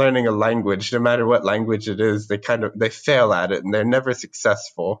start learning a language, no matter what language it is, they fail at it and they're never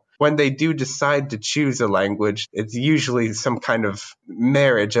successful. When they do decide to choose a language, it's usually some kind of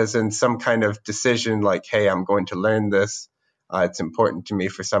marriage, as in some kind of decision like, hey, I'm going to learn this. It's important to me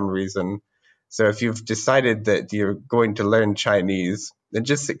for some reason. So if you've decided that you're going to learn Chinese, then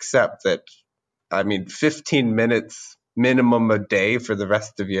just accept that, 15 minutes minimum a day for the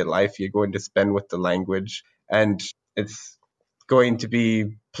rest of your life you're going to spend with the language. And it's going to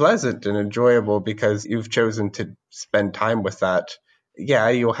be pleasant and enjoyable because you've chosen to spend time with that. Yeah,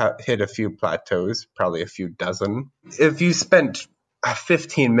 you'll hit a few plateaus, probably a few dozen. If you spent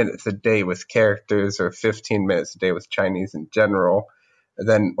 15 minutes a day with characters or 15 minutes a day with Chinese in general,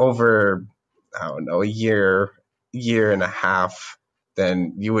 then over, a year and a half,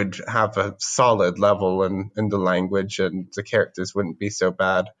 then you would have a solid level in the language and the characters wouldn't be so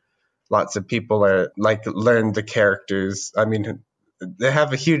bad. Lots of people learn the characters. They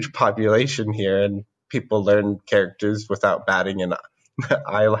have a huge population here and people learn characters without batting an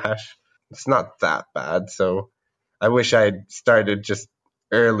eyelash. It's not that bad. So I wish I had started just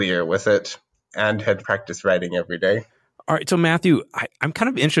earlier with it and had practiced writing every day. All right. So Matthew, I'm kind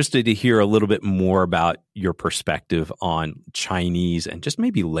of interested to hear a little bit more about your perspective on Chinese and just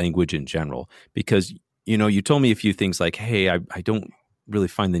maybe language in general, because, you told me a few things like, hey, I don't really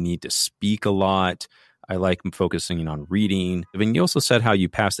find the need to speak a lot. I like focusing on reading. I mean, you also said how you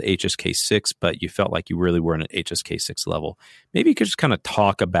passed the HSK 6, but you felt like you really weren't at HSK 6 level. Maybe you could just kind of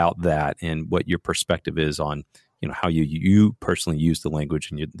talk about that and what your perspective is on, how you personally use the language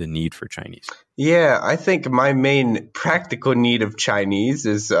and the need for Chinese. Yeah, I think my main practical need of Chinese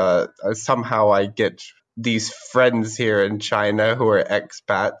is somehow I get these friends here in China who are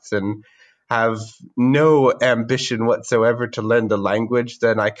expats and have no ambition whatsoever to learn the language.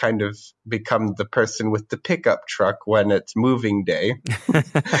 Then I kind of become the person with the pickup truck when it's moving day.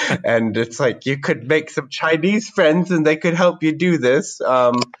 And it's like, you could make some Chinese friends and they could help you do this.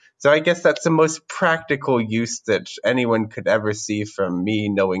 So I guess that's the most practical use that anyone could ever see from me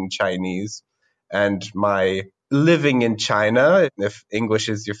knowing Chinese. And my living in China, if English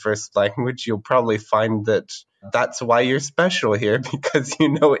is your first language, you'll probably find that that's why you're special here, because you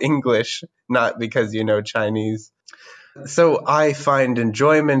know English, not because you know Chinese. So I find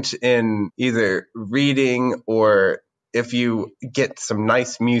enjoyment in either reading, or if you get some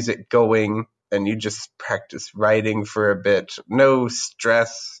nice music going and you just practice writing for a bit, no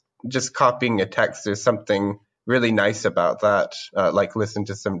stress, just copying a text. There's something really nice about that, like listen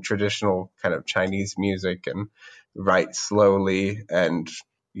to some traditional kind of Chinese music and write slowly, and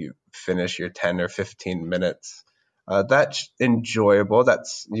you finish your 10 or 15 minutes. That's enjoyable.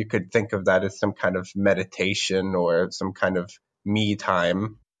 You could think of that as some kind of meditation or some kind of me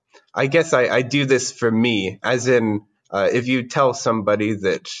time. I guess I do this for me, as in, if you tell somebody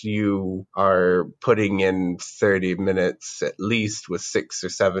that you are putting in 30 minutes at least with 6 or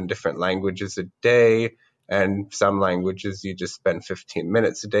 7 different languages a day, and some languages you just spend 15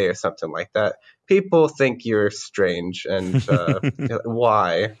 minutes a day or something like that, people think you're strange. And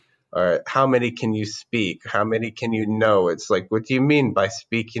why? Or how many can you speak? How many can you know? It's like, what do you mean by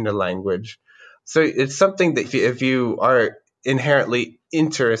speaking a language? So it's something that if you are inherently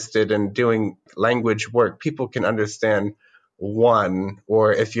interested in doing language work, people can understand one,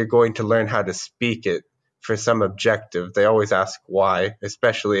 or if you're going to learn how to speak it for some objective, they always ask why,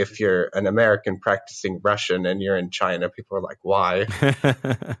 especially if you're an American practicing Russian and you're in China, people are like, why?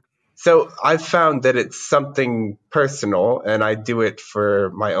 So I've found that it's something personal, and I do it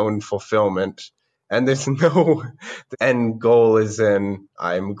for my own fulfillment. And there's no end goal as in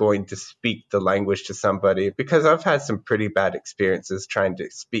I'm going to speak the language to somebody, because I've had some pretty bad experiences trying to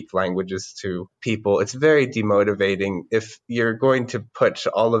speak languages to people. It's very demotivating. If you're going to put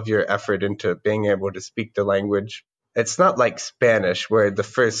all of your effort into being able to speak the language, it's not like Spanish, where the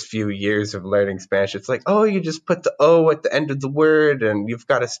first few years of learning Spanish, it's like, oh, you just put the O at the end of the word and you've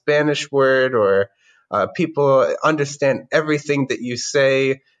got a Spanish word, or people understand everything that you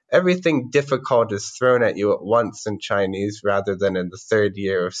say. Everything difficult is thrown at you at once in Chinese rather than in the third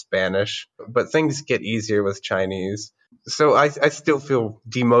year of Spanish. But things get easier with Chinese. So I still feel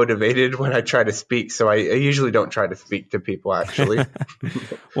demotivated when I try to speak. So I usually don't try to speak to people, actually.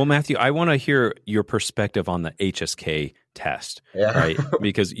 Well, Matthew, I want to hear your perspective on the HSK test, Yeah. right?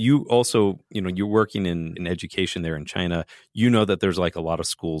 Because you also, you're working in education there in China. You know that there's like a lot of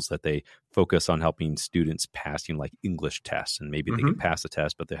schools that they focus on helping students passing like English tests, and maybe they can pass the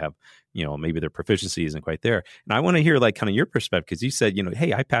test, but they have, maybe their proficiency isn't quite there. And I want to hear like kind of your perspective, because you said,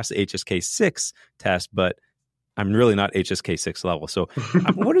 hey, I passed the HSK 6 test, but I'm really not HSK 6 level. So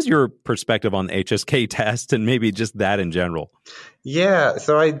what is your perspective on the HSK test, and maybe just that in general? Yeah,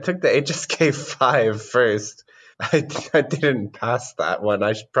 so I took the HSK 5 first. I didn't pass that one.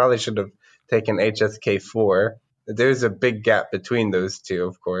 I probably should have taken HSK 4. There's a big gap between those two,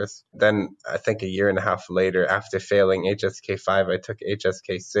 of course. Then I think a year and a half later, after failing HSK 5, I took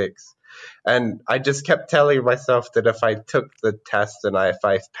HSK 6. And I just kept telling myself that if I took the test and if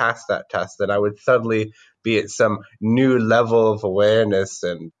I passed that test, then I would suddenly be at some new level of awareness.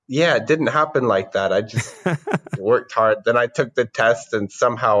 And yeah, it didn't happen like that. I just worked hard. Then I took the test and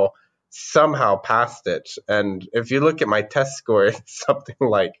somehow passed it. And if you look at my test score, it's something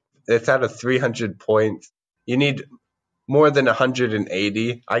like, it's out of 300 points. You need more than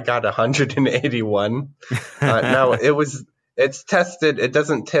 180. I got 181. Now it's tested. It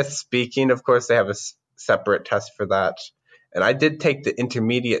doesn't test speaking. Of course, they have a separate test for that. And I did take the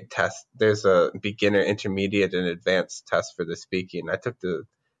intermediate test. There's a beginner, intermediate, and advanced test for the speaking. I took the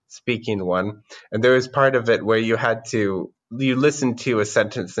speaking one. And there was part of it where you listened to a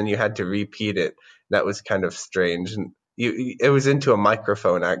sentence and you had to repeat it. That was kind of strange. And it was into a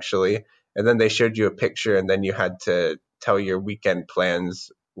microphone, actually. And then they showed you a picture, and then you had to tell your weekend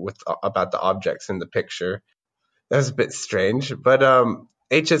plans about the objects in the picture. That was a bit strange. But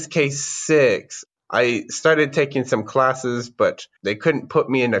HSK 6, I started taking some classes, but they couldn't put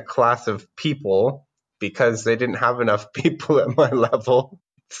me in a class of people because they didn't have enough people at my level.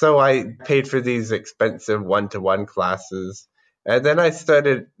 So I paid for these expensive one-to-one classes. And then I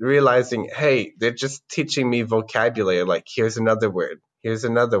started realizing, hey, they're just teaching me vocabulary. Like, here's another word, here's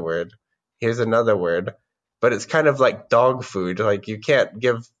another word, here's another word. but it's kind of like dog food. Like you can't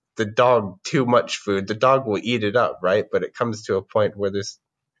give the dog too much food. The dog will eat it up, right? But it comes to a point where there's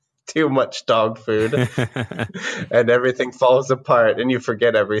too much dog food and everything falls apart and you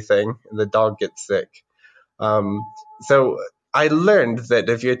forget everything and the dog gets sick. So I learned that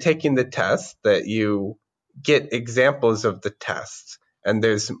if you're taking the test, that you get examples of the test, and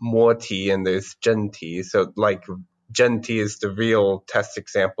there's Mo-T and there's Gen-T. So like Gen-T is the real test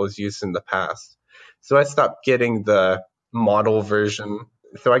examples used in the past. So I stopped getting the model version.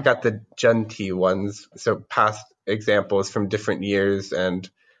 So I got the Gen-T ones, so past examples from different years, and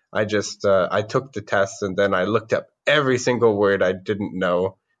I just I took the test and then I looked up every single word I didn't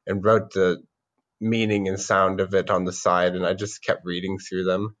know and wrote the meaning and sound of it on the side, and I just kept reading through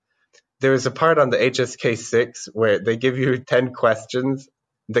them. There was a part on the HSK 6 where they give you 10 questions.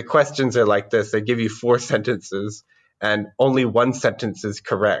 The questions are like this. They give you 4 sentences and only 1 sentence is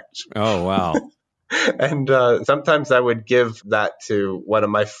correct. Oh, wow. And sometimes I would give that to one of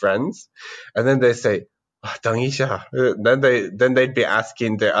my friends, and then they say, 等一下. Then they'd be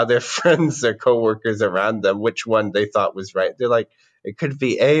asking their other friends or coworkers around them which one they thought was right. They're like, it could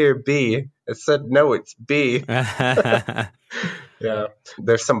be A or B. I said, no, it's B. Yeah.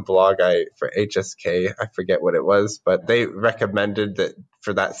 There's some blog for HSK, I forget what it was, but they recommended that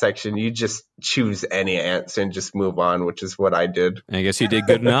for that section, you just choose any answer and just move on, which is what I did. I guess you did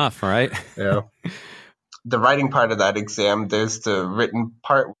good enough, right? Yeah. The writing part of that exam, there's the written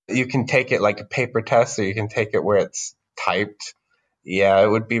part. You can take it like a paper test, or you can take it where it's typed. Yeah, it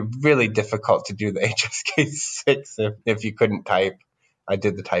would be really difficult to do the HSK 6 if you couldn't type. I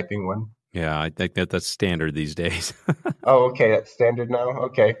did the typing one. Yeah, I think that's standard these days. Oh, okay. That's standard now?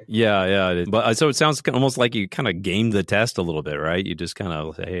 Okay. Yeah. But so it sounds almost like you kind of gamed the test a little bit, right? You just kind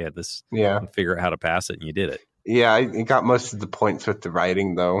of say, hey, figure out how to pass it, and you did it. Yeah, I got most of the points with the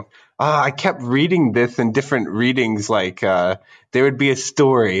writing, though. I kept reading this in different readings, like there would be a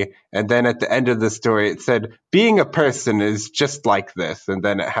story, and then at the end of the story, it said, being a person is just like this, and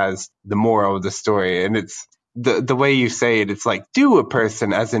then it has the moral of the story, and it's the way you say it, it's like, do a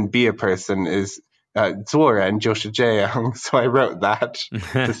person, as in be a person, is 做人就是这样. So I wrote that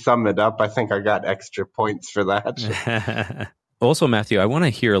to sum it up. I think I got extra points for that. Also, Matthew, I want to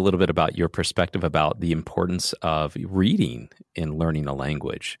hear a little bit about your perspective about the importance of reading in learning a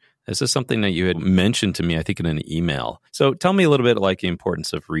language. This is something that you had mentioned to me, I think, in an email. So tell me a little bit like the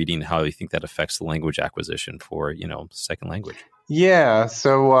importance of reading, how you think that affects the language acquisition for, second language. Yeah,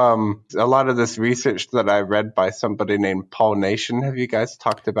 so a lot of this research that I read by somebody named Paul Nation, have you guys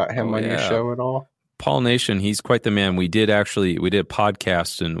talked about him on your show at all? Paul Nation, he's quite the man. We did a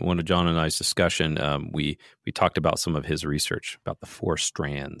podcast in one of John and I's discussion. We talked about some of his research about the 4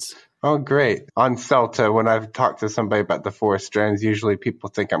 strands. Oh, great. On CELTA, when I've talked to somebody about the 4 strands, usually people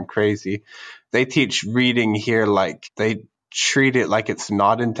think I'm crazy. They teach reading here like they treat it like it's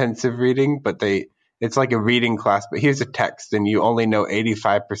not intensive reading, but it's like a reading class, but here's a text and you only know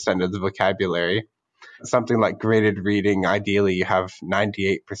 85% of the vocabulary. Something like graded reading, ideally you have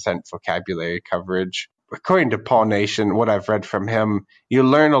 98% vocabulary coverage. According to Paul Nation, what I've read from him, you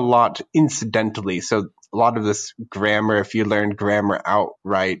learn a lot incidentally. So a lot of this grammar, if you learn grammar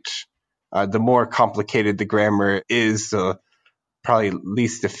outright, the more complicated the grammar is, probably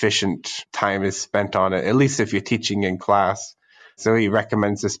least efficient time is spent on it, at least if you're teaching in class. So he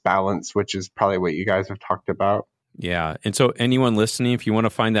recommends this balance, which is probably what you guys have talked about. Yeah. And so anyone listening, if you want to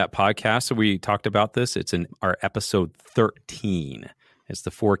find that podcast that we talked about this, it's in our episode 13. It's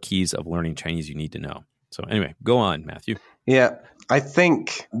the 4 keys of learning Chinese you need to know. So anyway, go on, Matthew. Yeah. I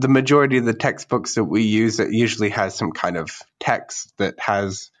think the majority of the textbooks that we use, it usually has some kind of text that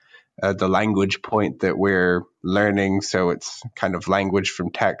has the language point that we're learning. So it's kind of language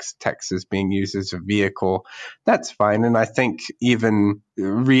from text. Text is being used as a vehicle. That's fine. And I think even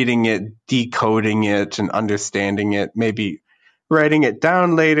reading it, decoding it, and understanding it, maybe writing it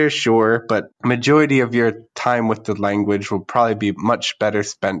down later, sure. But majority of your time with the language will probably be much better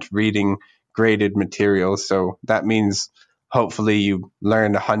spent reading graded materials. So that means hopefully you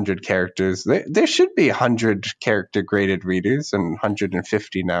learn 100 characters. There should be 100 character graded readers and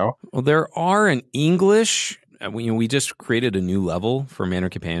 150 now. Well, there are in English. We just created a new level for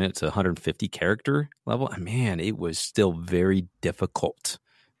Mandarin Companion. It's a 150 character level. And man, it was still very difficult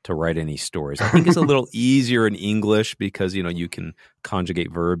to write any stories. I think it's a little easier in English because, you can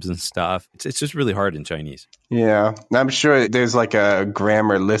conjugate verbs and stuff. It's just really hard in Chinese. Yeah, I'm sure there's like a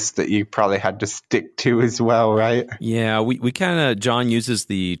grammar list that you probably had to stick to as well, right? Yeah, we kind of, John uses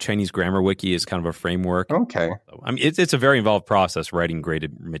the Chinese grammar wiki as kind of a framework. Okay. I mean, it's a very involved process writing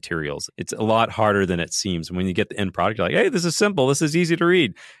graded materials. It's a lot harder than it seems. When you get the end product, you're like, hey, this is simple. This is easy to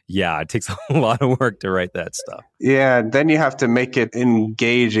read. Yeah, it takes a lot of work to write that stuff. Yeah, then you have to make it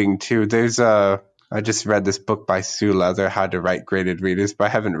engaging too. I just read this book by CELTA, How to Write Graded Readers, but I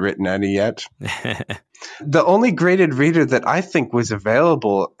haven't written any yet. The only graded reader that I think was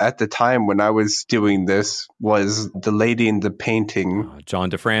available at the time when I was doing this was The Lady in the Painting.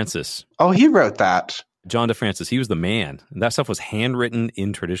 John DeFrancis. Oh, he wrote that. John DeFrancis, he was the man. And that stuff was handwritten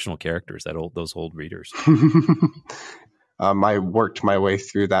in traditional characters, those old readers. I worked my way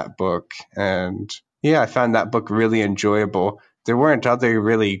through that book, and yeah, I found that book really enjoyable. There weren't other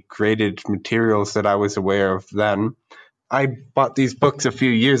really graded materials that I was aware of then. I bought these books a few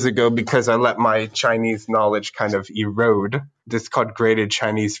years ago because I let my Chinese knowledge kind of erode. This is called Graded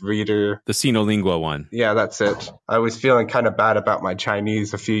Chinese Reader. The Sinolingua one. Yeah, that's it. I was feeling kind of bad about my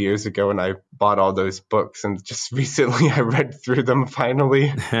Chinese a few years ago, and I bought all those books, and just recently I read through them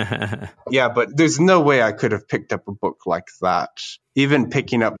finally. Yeah, but there's no way I could have picked up a book like that. Even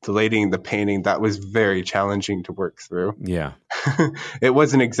picking up The Lady in the Painting, that was very challenging to work through. Yeah. It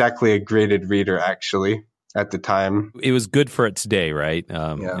wasn't exactly a graded reader, actually, at the time. It was good for its day, right?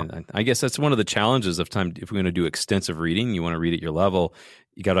 Yeah. And I guess that's one of the challenges of time. If we're going to do extensive reading, you want to read at your level,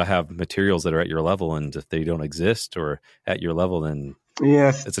 you got to have materials that are at your level. And if they don't exist or at your level, then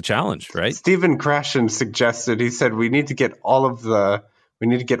yes, it's a challenge, right? Stephen Krashen suggested, he said, we need to get all the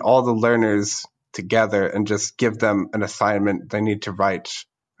learners together and just give them an assignment. They need to write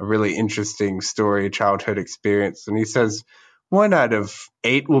a really interesting story, childhood experience. And he says 1 out of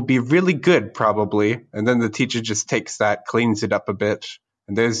 8 will be really good, probably. And then the teacher just takes that, cleans it up a bit,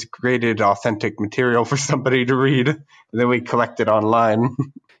 and there's graded, authentic material for somebody to read. And then we collect it online.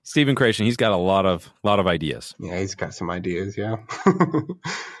 Stephen Krashen, he's got a lot of ideas. Yeah, he's got some ideas, yeah.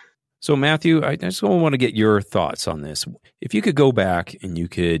 So Matthew, I just want to get your thoughts on this. If you could go back and you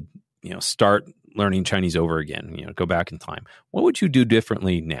could, start learning Chinese over again, go back in time, what would you do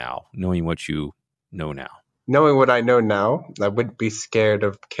differently now, knowing what you know now? Knowing what I know now, I wouldn't be scared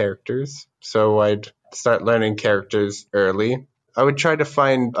of characters. So I'd start learning characters early. I would try to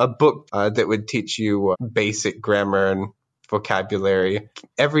find a book that would teach you basic grammar and vocabulary.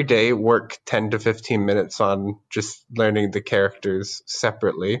 Every day, work 10 to 15 minutes on just learning the characters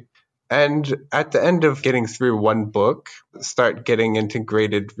separately. And at the end of getting through one book, start getting into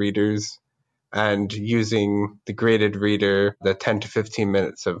graded readers and using the graded reader, the 10 to 15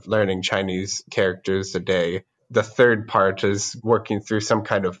 minutes of learning Chinese characters a day. The third part is working through some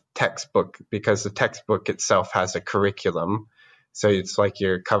kind of textbook, because the textbook itself has a curriculum. So it's like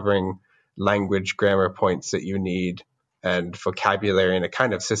you're covering language grammar points that you need and vocabulary in a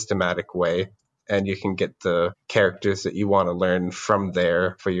kind of systematic way. And you can get the characters that you want to learn from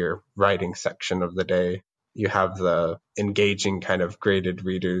there for your writing section of the day. You have the engaging kind of graded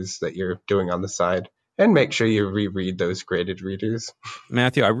readers that you're doing on the side. And make sure you reread those graded readers.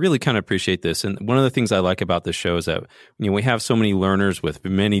 Matthew, I really kind of appreciate this. And one of the things I like about this show is that we have so many learners with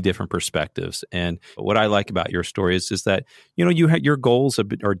many different perspectives. And what I like about your story is that, your goals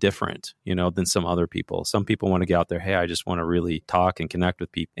are different, than some other people. Some people want to get out there, hey, I just want to really talk and connect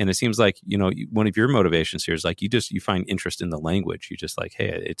with people. And it seems like, one of your motivations here is like you find interest in the language. You just like,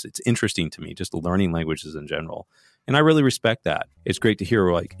 hey, it's interesting to me, just learning languages in general. And I really respect that. It's great to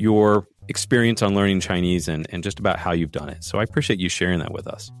hear like your experience on learning Chinese and just about how you've done it. So I appreciate you sharing that with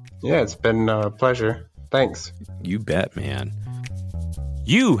us. Yeah, it's been a pleasure. Thanks. You bet, man.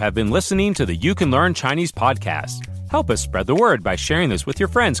 You have been listening to the You Can Learn Chinese podcast. Help us spread the word by sharing this with your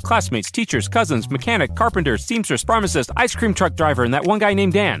friends, classmates, teachers, cousins, mechanic, carpenter, seamstress, pharmacist, ice cream truck driver, and that one guy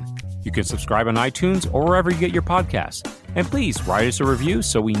named Dan. You can subscribe on iTunes or wherever you get your podcasts. And please write us a review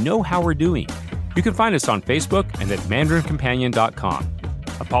so we know how we're doing. You can find us on Facebook and at mandarincompanion.com.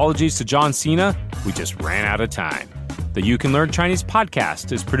 Apologies to John Cena, we just ran out of time. The You Can Learn Chinese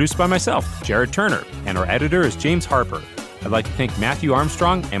podcast is produced by myself, Jared Turner, and our editor is James Harper. I'd like to thank Mathew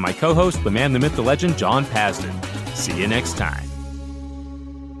Armstrong and my co-host, the man, the myth, the legend, John Pasden. See you next time.